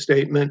opening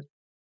statement,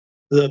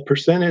 the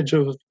percentage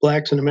of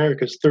Blacks in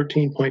America is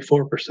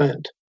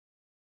 13.4%.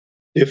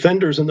 The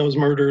offenders in those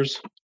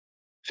murders,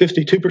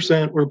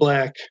 52% were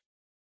Black.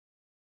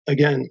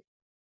 Again,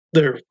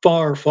 they're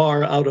far,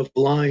 far out of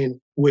line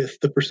with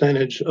the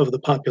percentage of the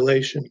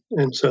population.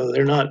 And so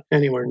they're not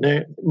anywhere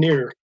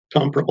near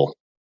comparable.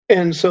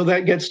 And so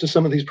that gets to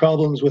some of these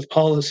problems with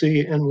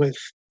policy and with,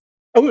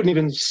 I wouldn't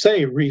even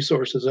say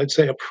resources, I'd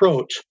say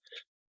approach.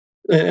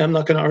 And I'm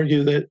not going to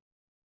argue that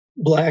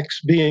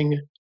Blacks being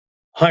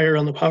higher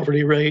on the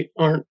poverty rate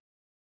aren't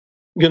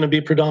going to be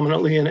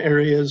predominantly in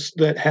areas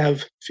that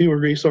have fewer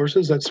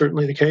resources. That's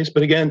certainly the case.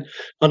 But again,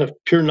 on a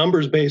pure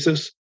numbers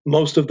basis,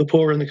 most of the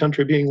poor in the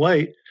country being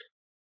white,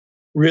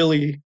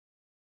 really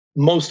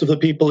most of the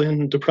people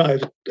in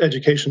deprived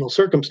educational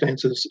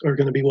circumstances are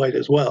going to be white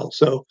as well.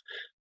 So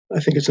I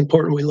think it's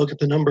important we look at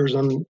the numbers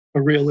on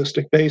a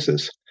realistic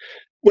basis.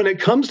 When it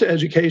comes to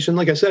education,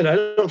 like I said, I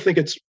don't think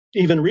it's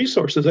even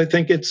resources. I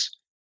think it's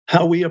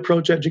how we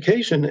approach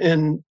education.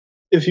 And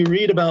if you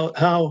read about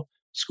how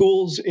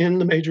schools in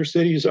the major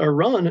cities are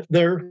run,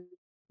 they're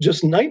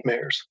just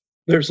nightmares.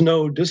 There's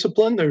no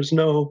discipline, there's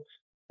no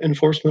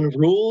enforcement of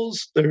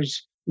rules,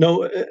 there's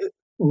no,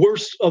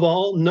 worst of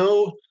all,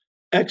 no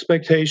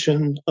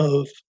expectation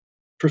of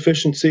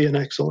proficiency and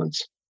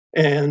excellence.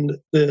 And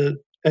the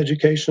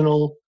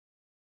educational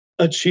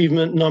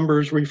achievement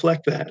numbers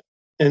reflect that.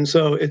 And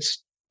so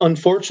it's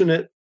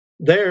unfortunate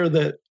there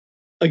that,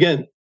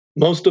 again,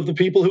 most of the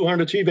people who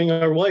aren't achieving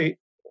are white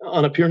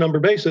on a pure number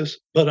basis,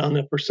 but on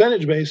a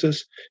percentage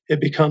basis,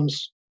 it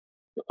becomes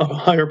a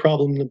higher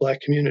problem in the Black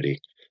community.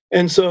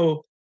 And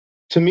so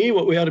to me,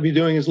 what we ought to be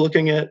doing is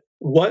looking at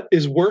what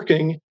is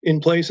working in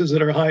places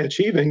that are high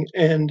achieving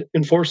and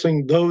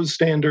enforcing those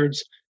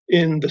standards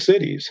in the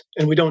cities.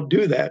 And we don't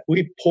do that.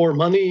 We pour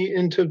money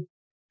into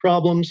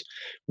problems.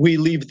 We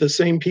leave the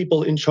same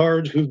people in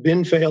charge who've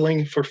been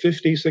failing for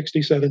 50,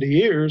 60, 70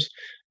 years.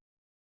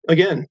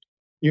 Again,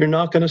 you're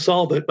not going to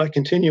solve it by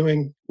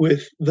continuing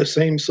with the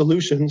same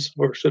solutions,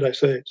 or should I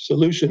say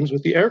solutions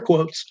with the air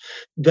quotes,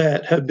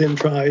 that have been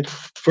tried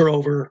for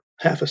over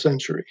half a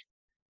century.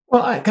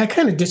 Well, I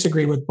kind of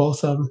disagree with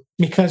both of them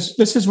because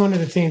this is one of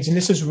the things, and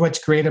this is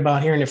what's great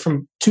about hearing it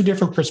from two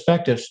different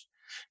perspectives,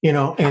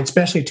 and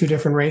especially two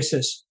different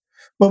races.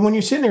 But when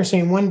you're sitting there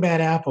saying one bad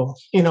apple,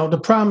 the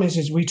problem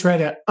is we try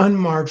to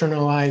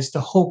unmarginalize the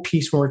whole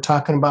piece when we're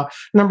talking about,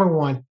 number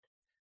one,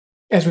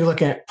 as we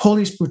look at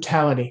police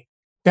brutality.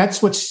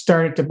 That's what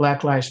started the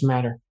Black Lives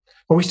Matter.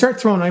 But we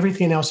start throwing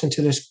everything else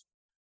into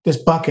this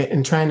bucket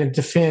and trying to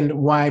defend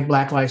why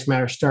Black Lives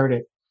Matter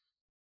started.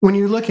 When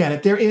you look at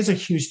it, there is a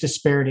huge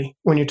disparity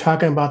when you're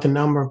talking about the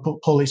number of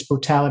police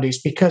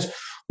brutalities, because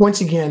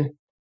once again,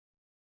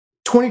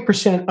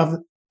 20% of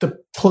the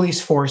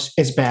police force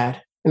is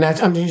bad. And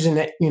I'm using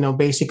that,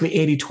 basically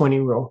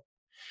 80-20 rule.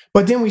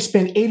 But then we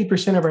spend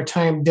 80% of our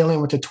time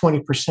dealing with the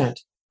 20%.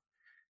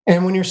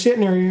 And when you're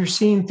sitting there, you're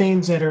seeing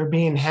things that are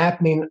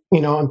happening,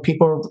 and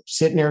people are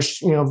sitting there,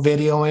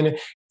 videoing,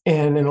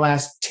 and in the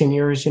last 10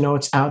 years,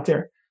 it's out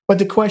there. But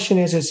the question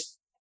is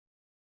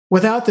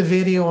without the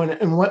video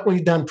and what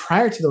we've done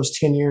prior to those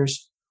 10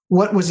 years,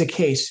 what was the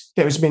case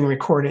that was being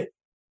recorded?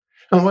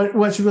 And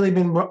what's really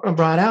been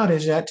brought out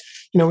is that,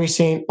 we're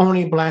saying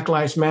only Black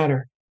Lives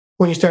Matter.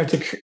 When you start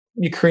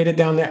you created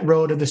down that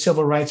road of the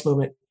civil rights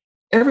movement,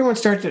 everyone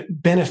started to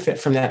benefit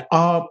from that.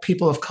 All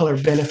people of color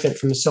benefit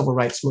from the civil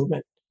rights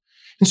movement.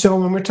 And so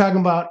when we're talking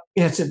about,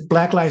 it's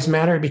Black Lives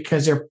Matter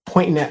because they're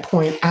pointing that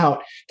point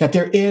out that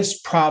there is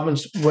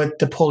problems with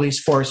the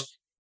police force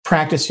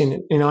practicing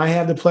it. I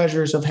have the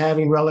pleasures of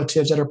having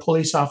relatives that are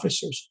police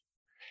officers.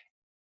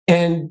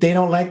 And they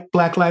don't like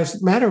Black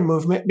Lives Matter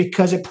movement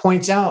because it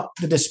points out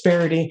the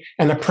disparity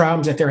and the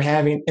problems that they're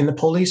having in the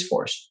police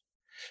force.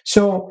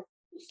 So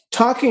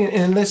talking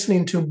and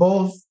listening to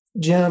both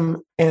Jim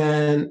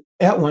and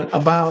Edwin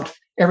about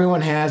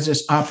everyone has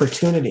this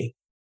opportunity.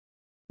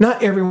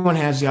 Not everyone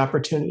has the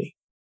opportunity.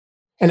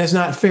 And it's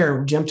not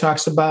fair. Jim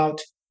talks about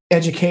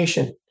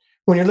education.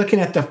 When you're looking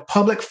at the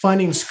public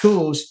funding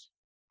schools,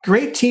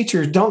 great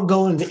teachers don't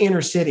go into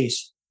inner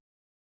cities.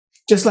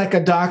 Just like a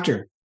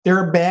doctor. There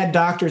are bad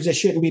doctors that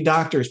shouldn't be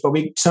doctors, but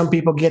some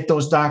people get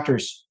those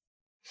doctors.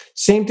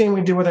 Same thing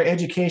we do with our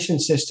education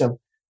system.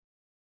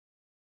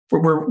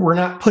 We're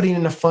not putting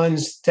in the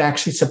funds to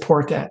actually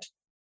support that.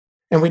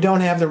 And we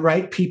don't have the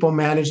right people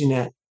managing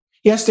that.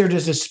 Yes, there's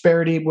a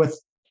disparity with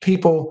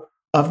people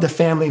of the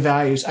family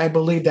values. I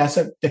believe that's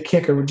the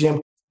kicker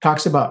Jim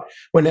talks about.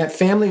 When that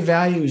family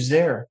value is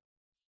there,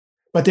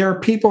 but there are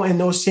people in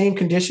those same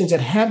conditions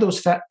that have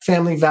those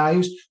family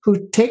values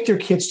who take their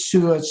kids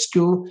to a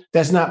school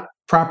that's not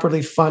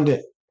properly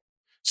funded.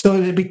 So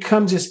it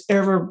becomes this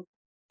ever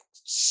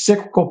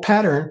cyclical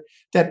pattern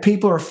that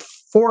people are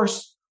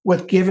forced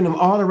with giving them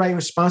all the right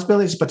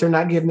responsibilities, but they're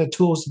not given the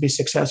tools to be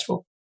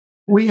successful.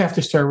 We have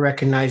to start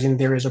recognizing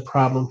there is a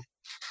problem.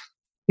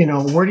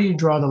 Where do you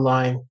draw the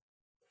line?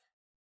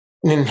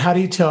 And how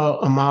do you tell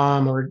a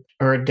mom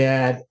or a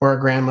dad or a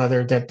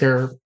grandmother that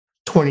their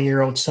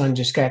 20-year-old son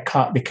just got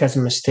caught because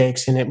of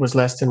mistakes and it was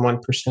less than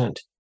 1%?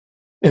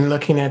 And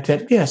looking at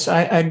that, yes,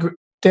 I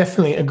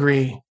definitely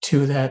agree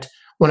to that.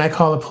 When I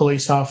call a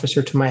police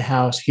officer to my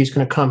house, he's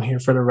going to come here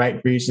for the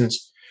right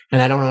reasons.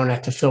 And I don't want to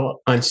have to feel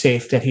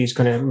unsafe that he's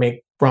going to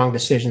make wrong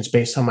decisions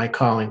based on my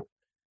calling.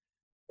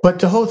 But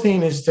the whole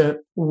thing is that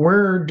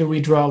where do we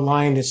draw a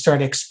line to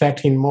start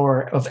expecting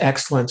more of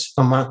excellence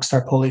amongst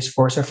our police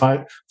force,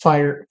 our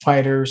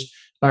firefighters,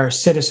 our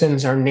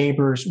citizens, our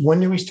neighbors? When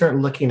do we start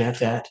looking at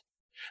that?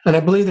 And I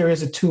believe there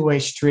is a two-way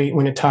street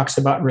when it talks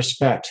about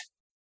respect.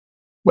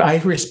 I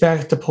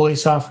respect the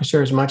police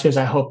officer as much as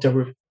I hope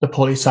the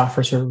police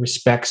officer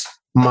respects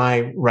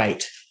my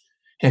right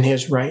and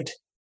his right.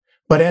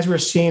 But as we're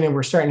seeing, and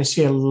we're starting to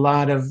see a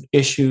lot of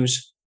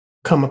issues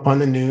come up on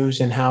the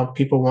news and how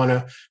people want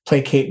to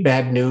placate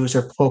bad news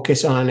or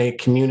focus on a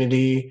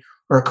community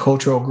or a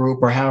cultural group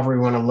or however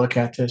we want to look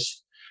at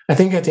this. I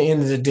think at the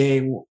end of the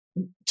day,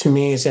 to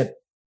me, is that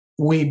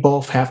we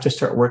both have to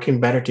start working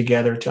better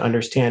together to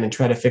understand and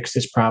try to fix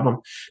this problem.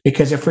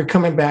 Because if we're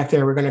coming back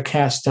there, we're going to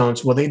cast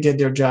stones. Well, they did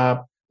their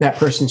job. That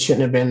person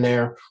shouldn't have been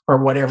there,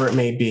 or whatever it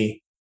may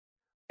be.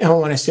 I don't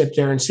want to sit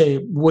there and say,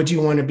 would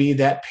you want to be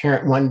that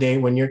parent one day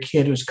when your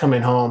kid was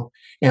coming home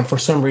and for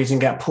some reason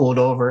got pulled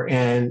over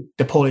and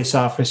the police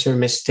officer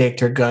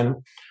mistaked her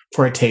gun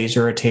for a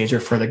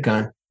taser for the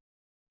gun?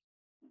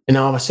 And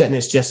all of a sudden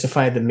it's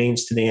justified the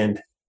means to the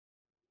end.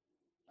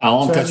 I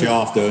won't cut you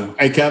off, though.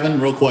 Hey, Kevin,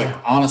 real quick.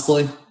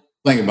 Honestly,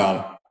 think about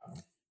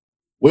it.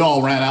 We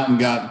all ran out and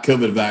got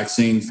COVID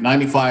vaccines,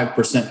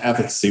 95%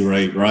 efficacy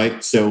rate,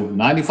 right? So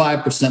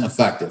 95%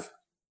 effective,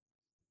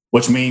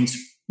 which means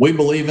we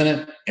believe in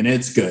it and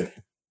it's good.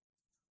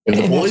 If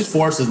the police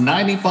force is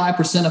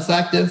 95%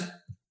 effective,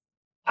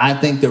 I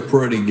think they're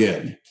pretty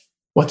good.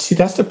 Well, see,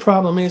 that's the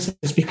problem is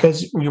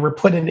because we were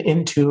put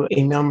into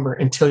a number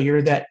until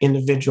you're that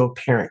individual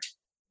parent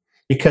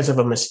because of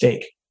a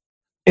mistake.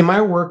 In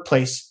my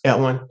workplace,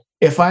 Ellen,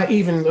 if I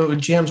even go to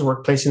Jim's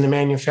workplace in the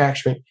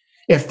manufacturing,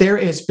 if there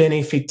has been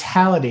a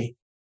fatality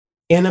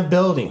in a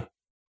building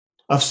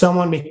of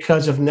someone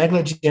because of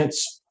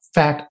negligence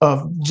fact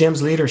of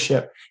Jim's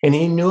leadership, and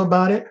he knew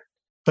about it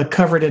but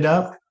covered it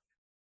up,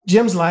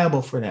 Jim's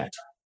liable for that.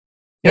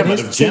 Yeah, but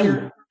if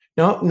Jim...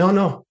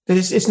 No.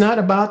 It's not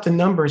about the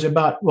numbers.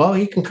 About, well,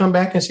 he can come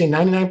back and say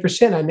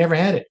 99%, I never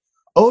had it.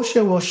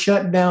 OSHA will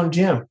shut down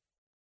Jim.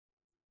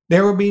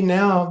 There will be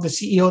now the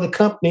CEO of the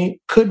company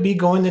could be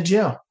going to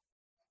jail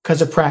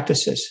because of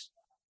practices.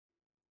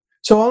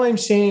 So all I'm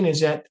saying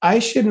is that I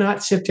should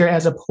not sit there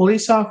as a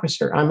police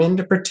officer. I'm in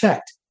to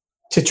protect,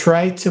 to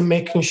try to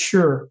making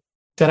sure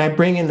that I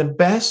bring in the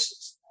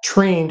best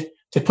trained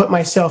to put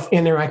myself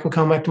in there. I can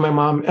come back to my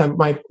mom,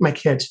 my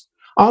kids.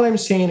 All I'm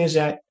saying is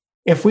that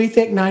if we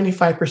think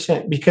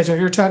 95%, because if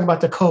you're talking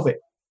about the COVID,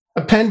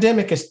 a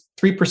pandemic is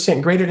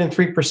 3%, greater than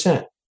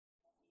 3%.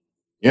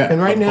 Yeah.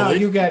 And right now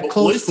you got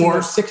close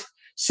to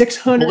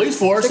 600. Police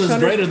force is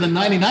greater than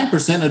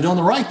 99% of doing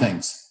the right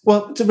things.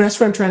 Well, that's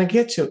what I'm trying to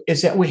get to,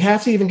 is that we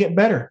have to even get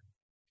better.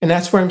 And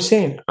that's what I'm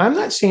saying. I'm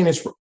not saying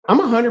I'm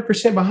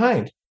 100%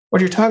 behind what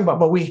you're talking about,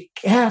 but we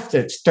have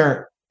to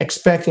start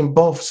expecting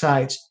both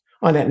sides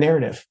on that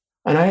narrative.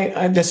 And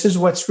I this is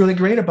what's really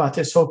great about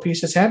this whole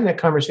piece, is having that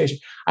conversation.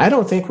 I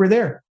don't think we're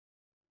there.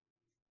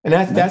 And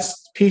that's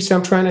the piece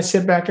I'm trying to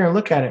sit back there and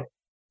look at it.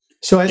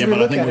 So as we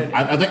look at it,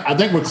 I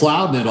think we're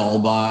clouding it all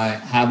by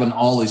having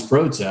all these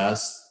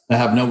protests that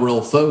have no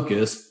real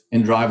focus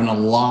and driving a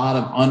lot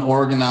of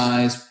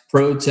unorganized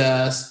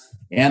protests,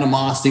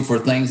 animosity for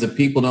things that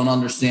people don't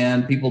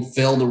understand, people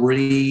fail to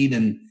read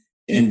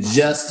and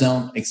just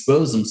don't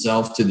expose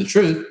themselves to the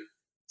truth.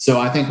 So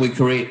I think we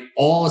create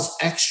all this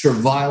extra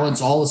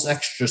violence, all this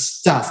extra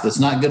stuff that's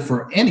not good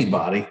for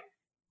anybody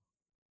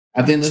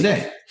at the end of the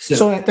day.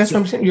 So that's what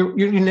I'm saying.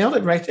 You nailed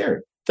it right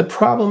there. The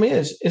problem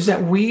is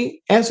that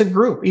we, as a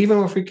group, even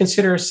if we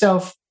consider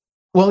ourselves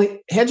well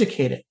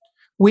educated,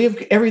 we have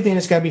everything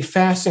that's got to be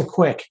fast and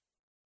quick.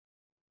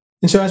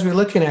 And so as we're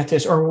looking at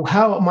this, or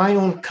how my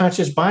own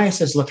conscious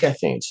biases look at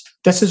things,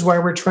 this is why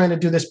we're trying to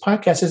do this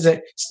podcast, is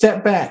that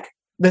step back.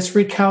 Let's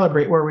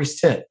recalibrate where we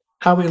sit,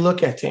 how we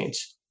look at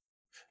things.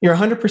 You're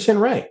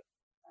 100% right.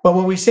 But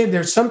when we say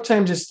there's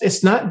sometimes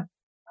it's not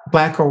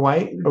black or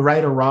white, or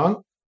right or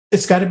wrong.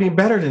 It's got to be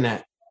better than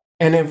that.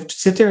 And if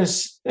sit there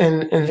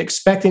and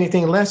expect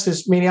anything less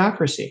is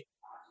mediocrity.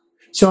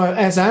 So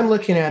as I'm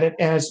looking at it,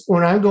 as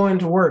when I'm going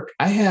to work,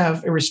 I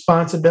have a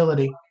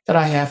responsibility that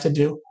I have to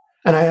do.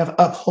 And I have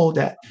to uphold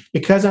that.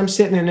 Because I'm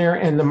sitting in there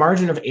and the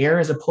margin of error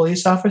as a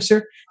police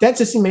officer, that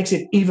just makes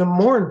it even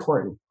more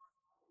important.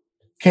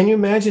 Can you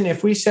imagine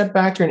if we sat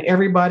back there and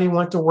everybody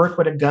went to work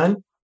with a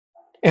gun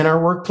in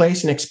our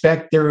workplace and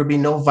expect there would be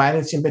no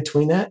violence in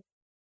between that?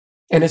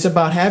 And it's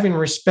about having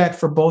respect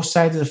for both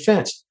sides of the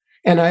fence.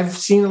 And I've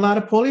seen a lot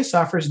of police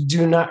officers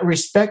do not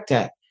respect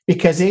that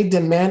because they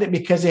demand it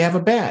because they have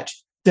a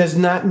badge. Does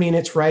not mean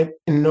it's right,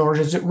 and nor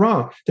is it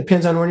wrong.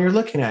 Depends on when you're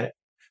looking at it.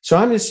 So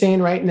I'm just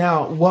saying right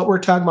now, what we're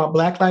talking about,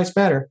 Black Lives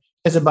Matter,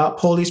 is about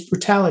police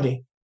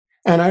brutality.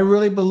 And I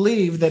really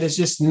believe that it's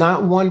just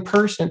not one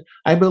person.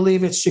 I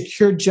believe it's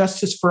secure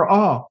justice for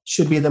all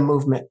should be the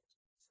movement.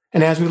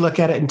 And as we look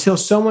at it, until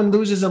someone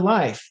loses a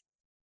life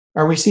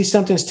or we see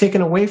something's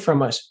taken away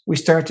from us, we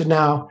start to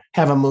now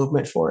have a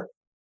movement for it.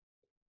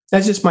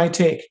 That's just my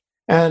take.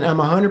 And I'm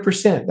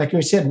 100%, like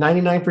we said,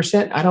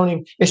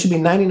 99%. It should be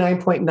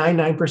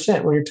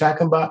 99.99% when you're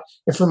talking about,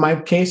 if in my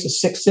case, it's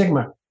Six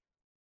Sigma.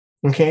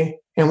 Okay.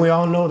 And we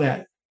all know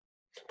that.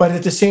 But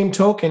at the same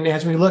token,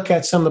 as we look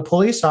at some of the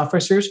police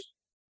officers,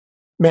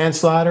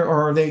 manslaughter,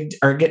 or they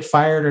get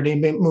fired or they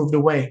get moved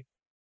away,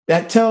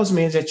 that tells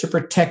me that you're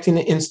protecting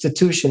the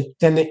institution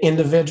than the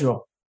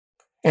individual.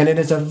 And it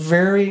is a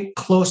very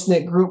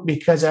close-knit group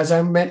because as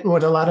I met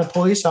with a lot of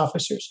police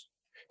officers,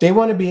 they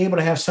want to be able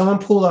to have someone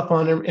pull up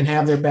on them and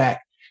have their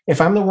back.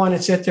 If I'm the one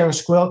that sits there and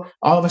squeal,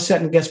 all of a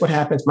sudden, guess what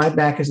happens? My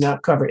back is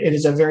not covered. It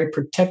is a very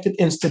protected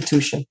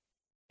institution.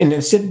 And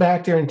to sit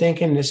back there and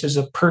thinking this is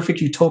a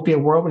perfect utopia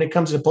world when it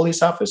comes to a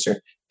police officer,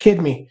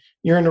 kid me.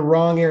 You're in the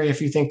wrong area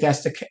if you think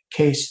that's the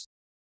case.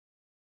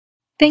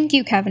 Thank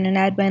you, Kevin and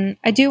Edwin.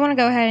 I do want to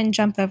go ahead and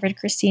jump over to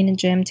Christine and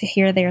Jim to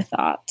hear their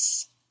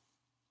thoughts.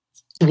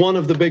 One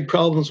of the big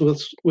problems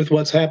with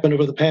what's happened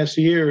over the past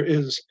year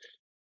is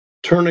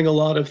turning a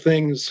lot of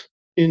things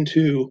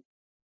into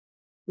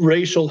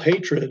racial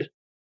hatred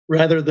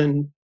rather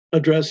than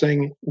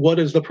addressing what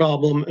is the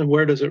problem and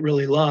where does it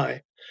really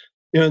lie.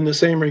 In the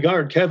same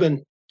regard,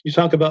 Kevin, you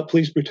talk about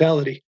police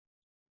brutality.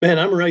 Man,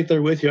 I'm right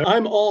there with you.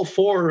 I'm all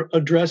for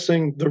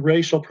addressing the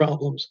racial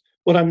problems.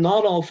 What I'm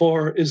not all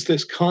for is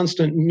this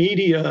constant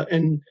media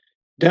and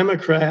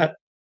Democrat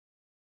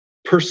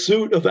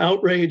pursuit of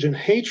outrage and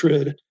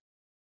hatred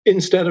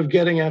instead of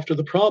getting after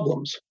the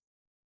problems.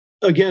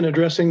 Again,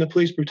 addressing the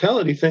police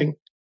brutality thing,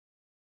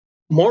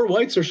 more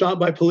whites are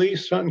shot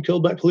and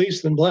killed by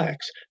police than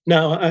blacks.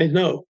 Now, I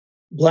know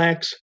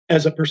blacks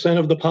as a percent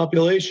of the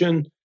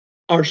population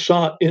are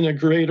shot in a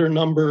greater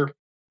number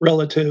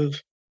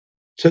relative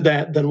to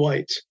that than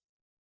whites.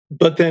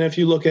 But then if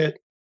you look at,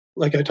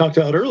 like I talked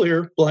about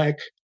earlier, black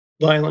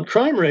violent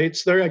crime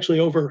rates, they're actually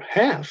over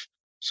half.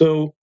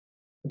 So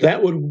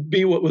that would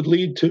be what would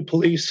lead to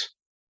police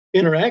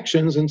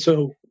interactions. And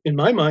so in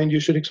my mind, you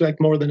should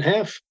expect more than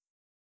half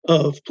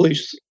of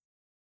police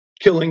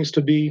killings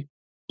to be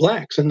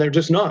blacks, and they're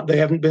just not. They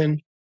haven't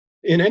been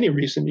in any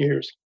recent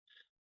years.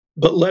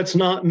 But let's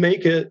not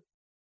make it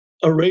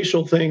a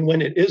racial thing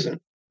when it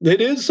isn't. It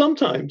is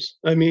sometimes.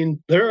 I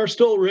mean, there are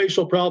still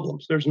racial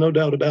problems. There's no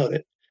doubt about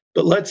it.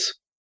 But let's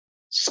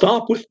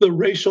stop with the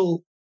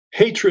racial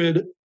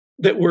hatred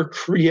that we're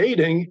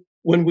creating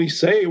when we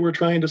say we're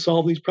trying to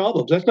solve these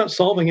problems. That's not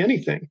solving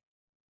anything.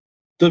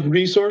 The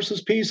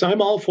resources piece,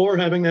 I'm all for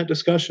having that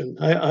discussion.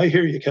 I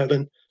hear you,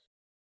 Kevin.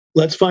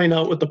 Let's find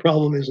out what the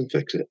problem is and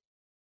fix it.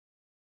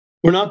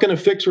 We're not going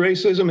to fix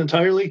racism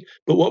entirely,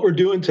 but what we're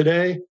doing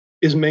today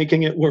is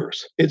making it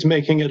worse. It's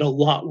making it a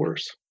lot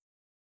worse.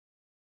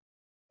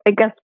 I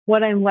guess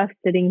what I'm left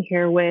sitting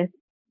here with,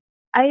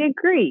 I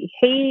agree.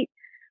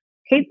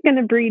 Hate's going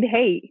to breed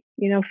hate.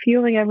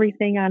 Fueling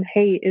everything on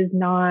hate is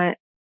not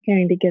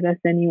going to get us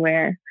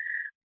anywhere.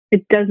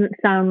 It doesn't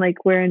sound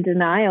like we're in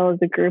denial as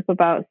a group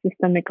about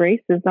systemic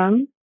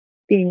racism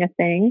being a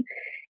thing.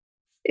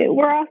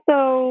 We're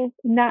also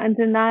not in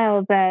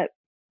denial that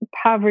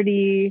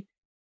poverty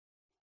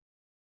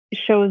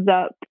shows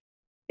up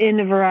in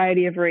a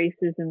variety of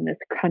races in this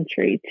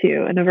country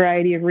too, in a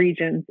variety of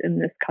regions in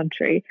this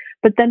country.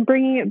 But then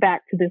bringing it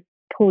back to this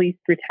police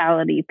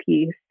brutality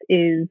piece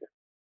is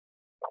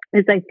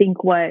I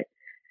think what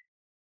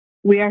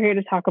we are here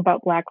to talk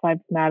about. Black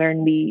Lives Matter,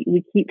 and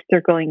we keep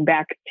circling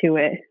back to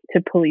it,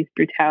 to police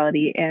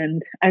brutality.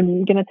 And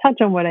I'm going to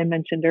touch on what I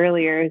mentioned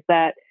earlier, is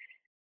that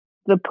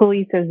the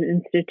police as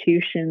an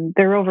institution,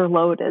 they're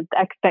overloaded. The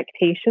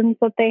expectations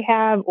that they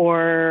have,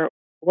 or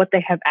what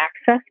they have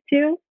access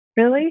to,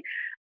 really,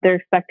 they're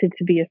expected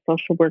to be a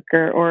social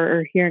worker,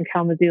 or here in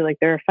Kalamazoo, like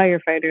they're a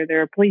firefighter,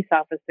 they're a police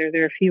officer,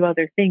 there are a few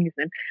other things.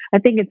 And I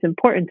think it's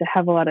important to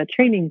have a lot of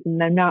trainings,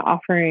 and I'm not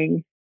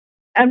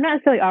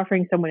necessarily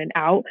offering someone an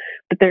out,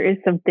 but there is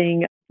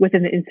something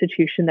within the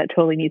institution that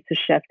totally needs to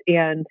shift.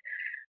 And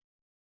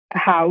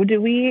how do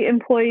we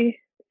employ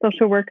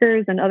social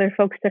workers and other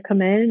folks to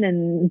come in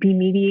and be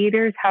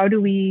mediators? How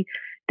do we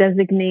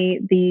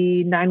designate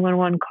the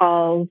 911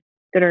 calls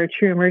that are a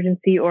true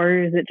emergency,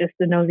 or is it just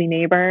the nosy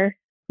neighbor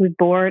who's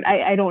bored?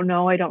 I don't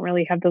know. I don't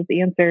really have those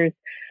answers.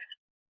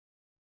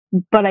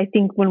 But I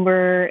think when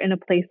we're in a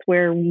place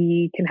where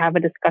we can have a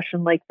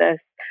discussion like this,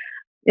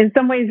 in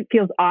some ways it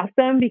feels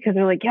awesome, because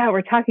they're like, yeah,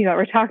 we're talking about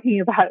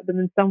it. But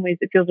in some ways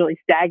it feels really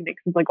stagnant.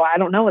 It's like, well, I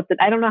don't know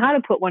how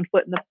to put one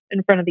foot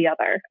in front of the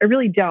other. I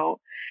really don't.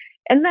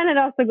 And then it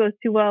also goes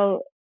to,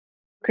 well,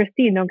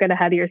 Christine, don't get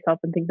ahead of yourself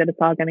and think that it's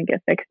all going to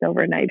get fixed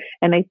overnight.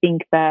 And I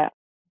think that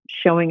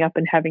showing up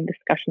and having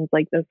discussions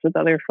like this with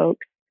other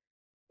folks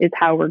is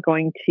how we're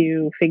going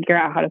to figure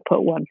out how to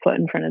put one foot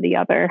in front of the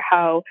other.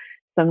 How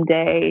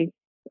someday,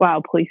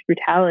 wow, police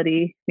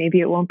brutality, maybe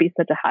it won't be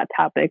such a hot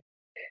topic.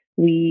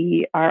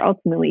 We are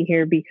ultimately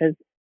here because,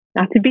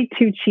 not to be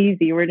too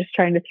cheesy, we're just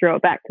trying to throw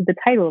it back to the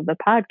title of the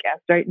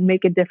podcast, right? And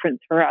make a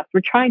difference for us.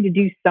 We're trying to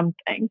do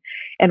something,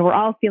 and we're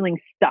all feeling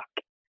stuck.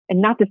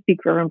 And not to speak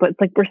for everyone, but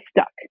it's like we're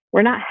stuck.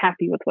 We're not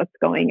happy with what's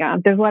going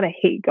on. There's a lot of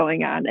hate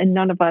going on, and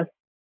none of us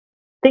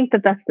think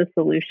that that's the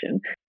solution.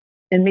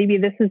 And maybe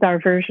this is our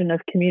version of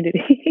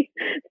community,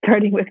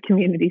 starting with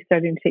community,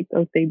 starting to take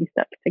those baby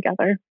steps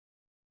together.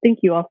 Thank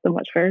you all so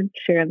much for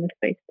sharing this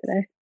space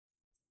today.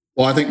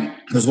 Well, I think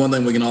there's one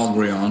thing we can all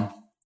agree on.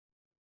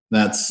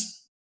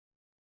 That's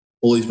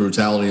police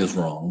brutality is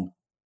wrong.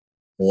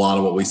 A lot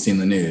of what we see in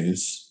the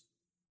news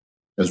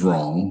is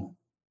wrong.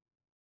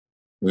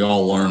 We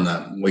all learn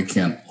that we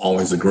can't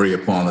always agree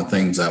upon the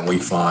things that we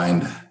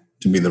find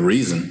to be the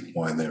reason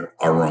why they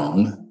are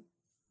wrong.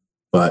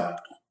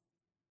 But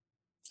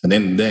at the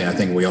end of the day, I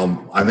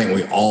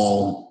think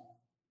all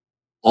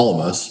of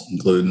us,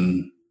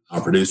 including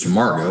our producer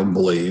Margot,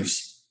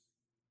 believes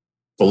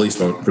police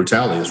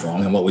brutality is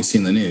wrong, and what we see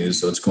in the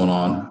news, what's going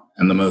on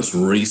in the most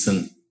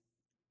recent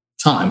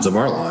times of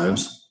our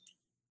lives,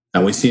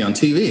 that we see on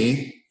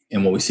TV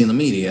and what we see in the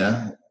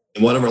media,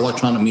 whatever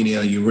electronic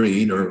media you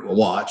read or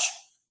watch,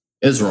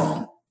 is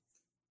wrong.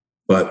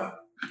 But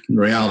the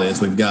reality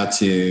is we've got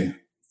to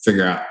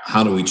figure out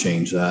how do we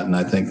change that. And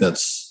I think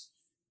that's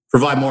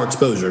provide more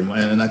exposure.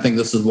 And I think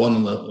this is one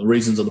of the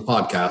reasons of the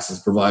podcast is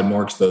provide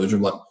more exposure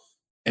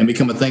and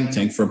become a think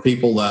tank for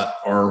people that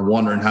are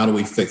wondering how do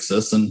we fix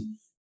this. And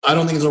I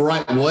don't think it's the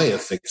right way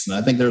of fixing it.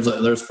 I think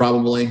there's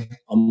probably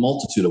a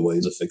multitude of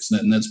ways of fixing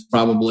it. And it's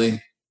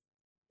probably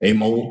a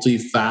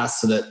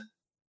multifaceted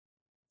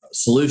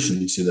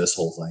solution to this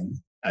whole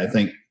thing. I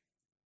think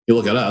you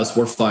look at us,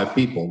 we're 5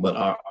 people,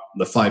 but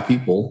the 5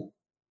 people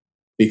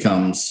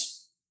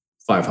becomes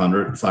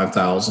 500,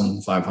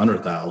 5,000,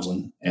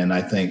 500,000. And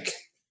I think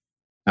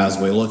as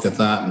we look at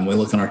that and we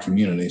look in our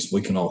communities,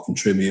 we can all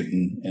contribute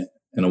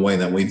in a way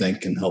that we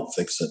think can help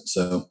fix it.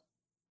 So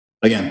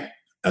again,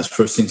 as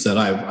Christine said,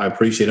 I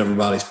appreciate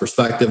everybody's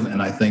perspective.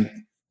 And I think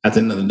at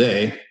the end of the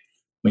day,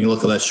 when you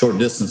look at that short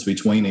distance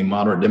between a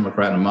moderate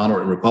Democrat and a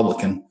moderate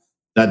Republican,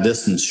 that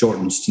distance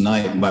shortens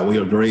tonight. But we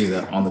agree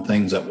that on the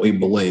things that we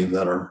believe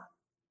that are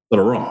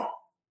wrong.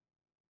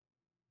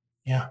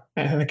 Yeah,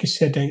 like I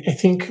said, I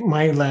think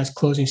my last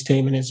closing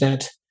statement is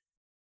that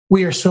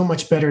we are so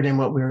much better than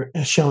what we're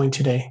showing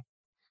today.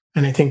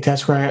 And I think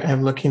that's where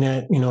I'm looking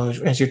at,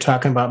 as you're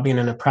talking about being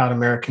a proud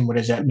American, what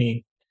does that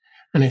mean?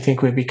 And I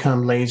think we've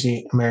become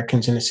lazy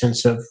Americans in the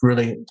sense of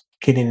really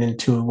getting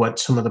into what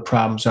some of the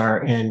problems are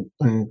and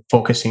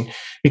focusing.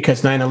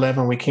 Because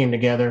 9/11, we came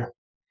together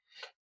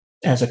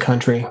as a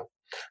country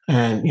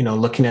and,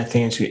 looking at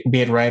things,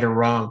 be it right or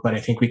wrong, but I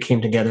think we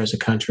came together as a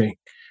country.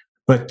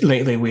 But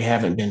lately, we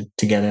haven't been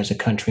together as a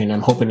country, and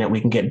I'm hoping that we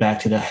can get back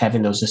to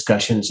having those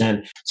discussions.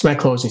 And so my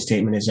closing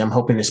statement is I'm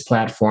hoping this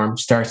platform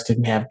starts to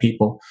have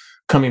people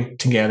coming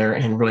together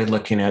and really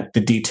looking at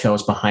the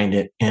details behind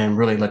it and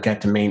really look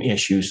at the main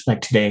issues,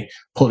 like today,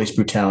 police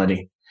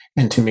brutality.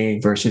 And to me,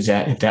 versus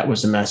that, if that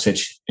was the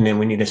message, and then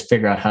we need to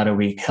figure out how do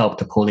we help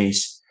the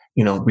police,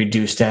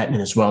 reduce that,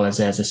 and as well as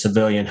a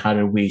civilian, how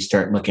do we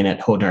start looking at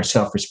holding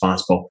ourselves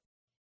responsible?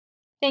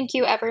 Thank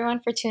you everyone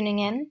for tuning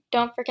in.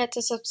 Don't forget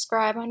to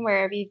subscribe on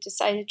wherever you've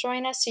decided to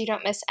join us so you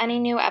don't miss any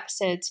new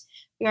episodes.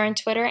 We are on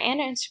Twitter and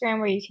Instagram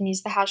where you can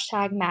use the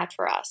hashtag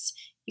MadForUs.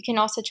 You can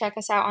also check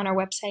us out on our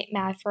website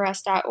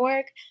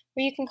madforus.org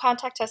where you can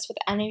contact us with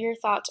any of your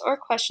thoughts or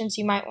questions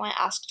you might want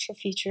asked for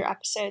future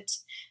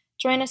episodes.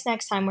 Join us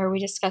next time where we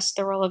discuss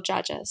the role of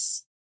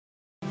judges.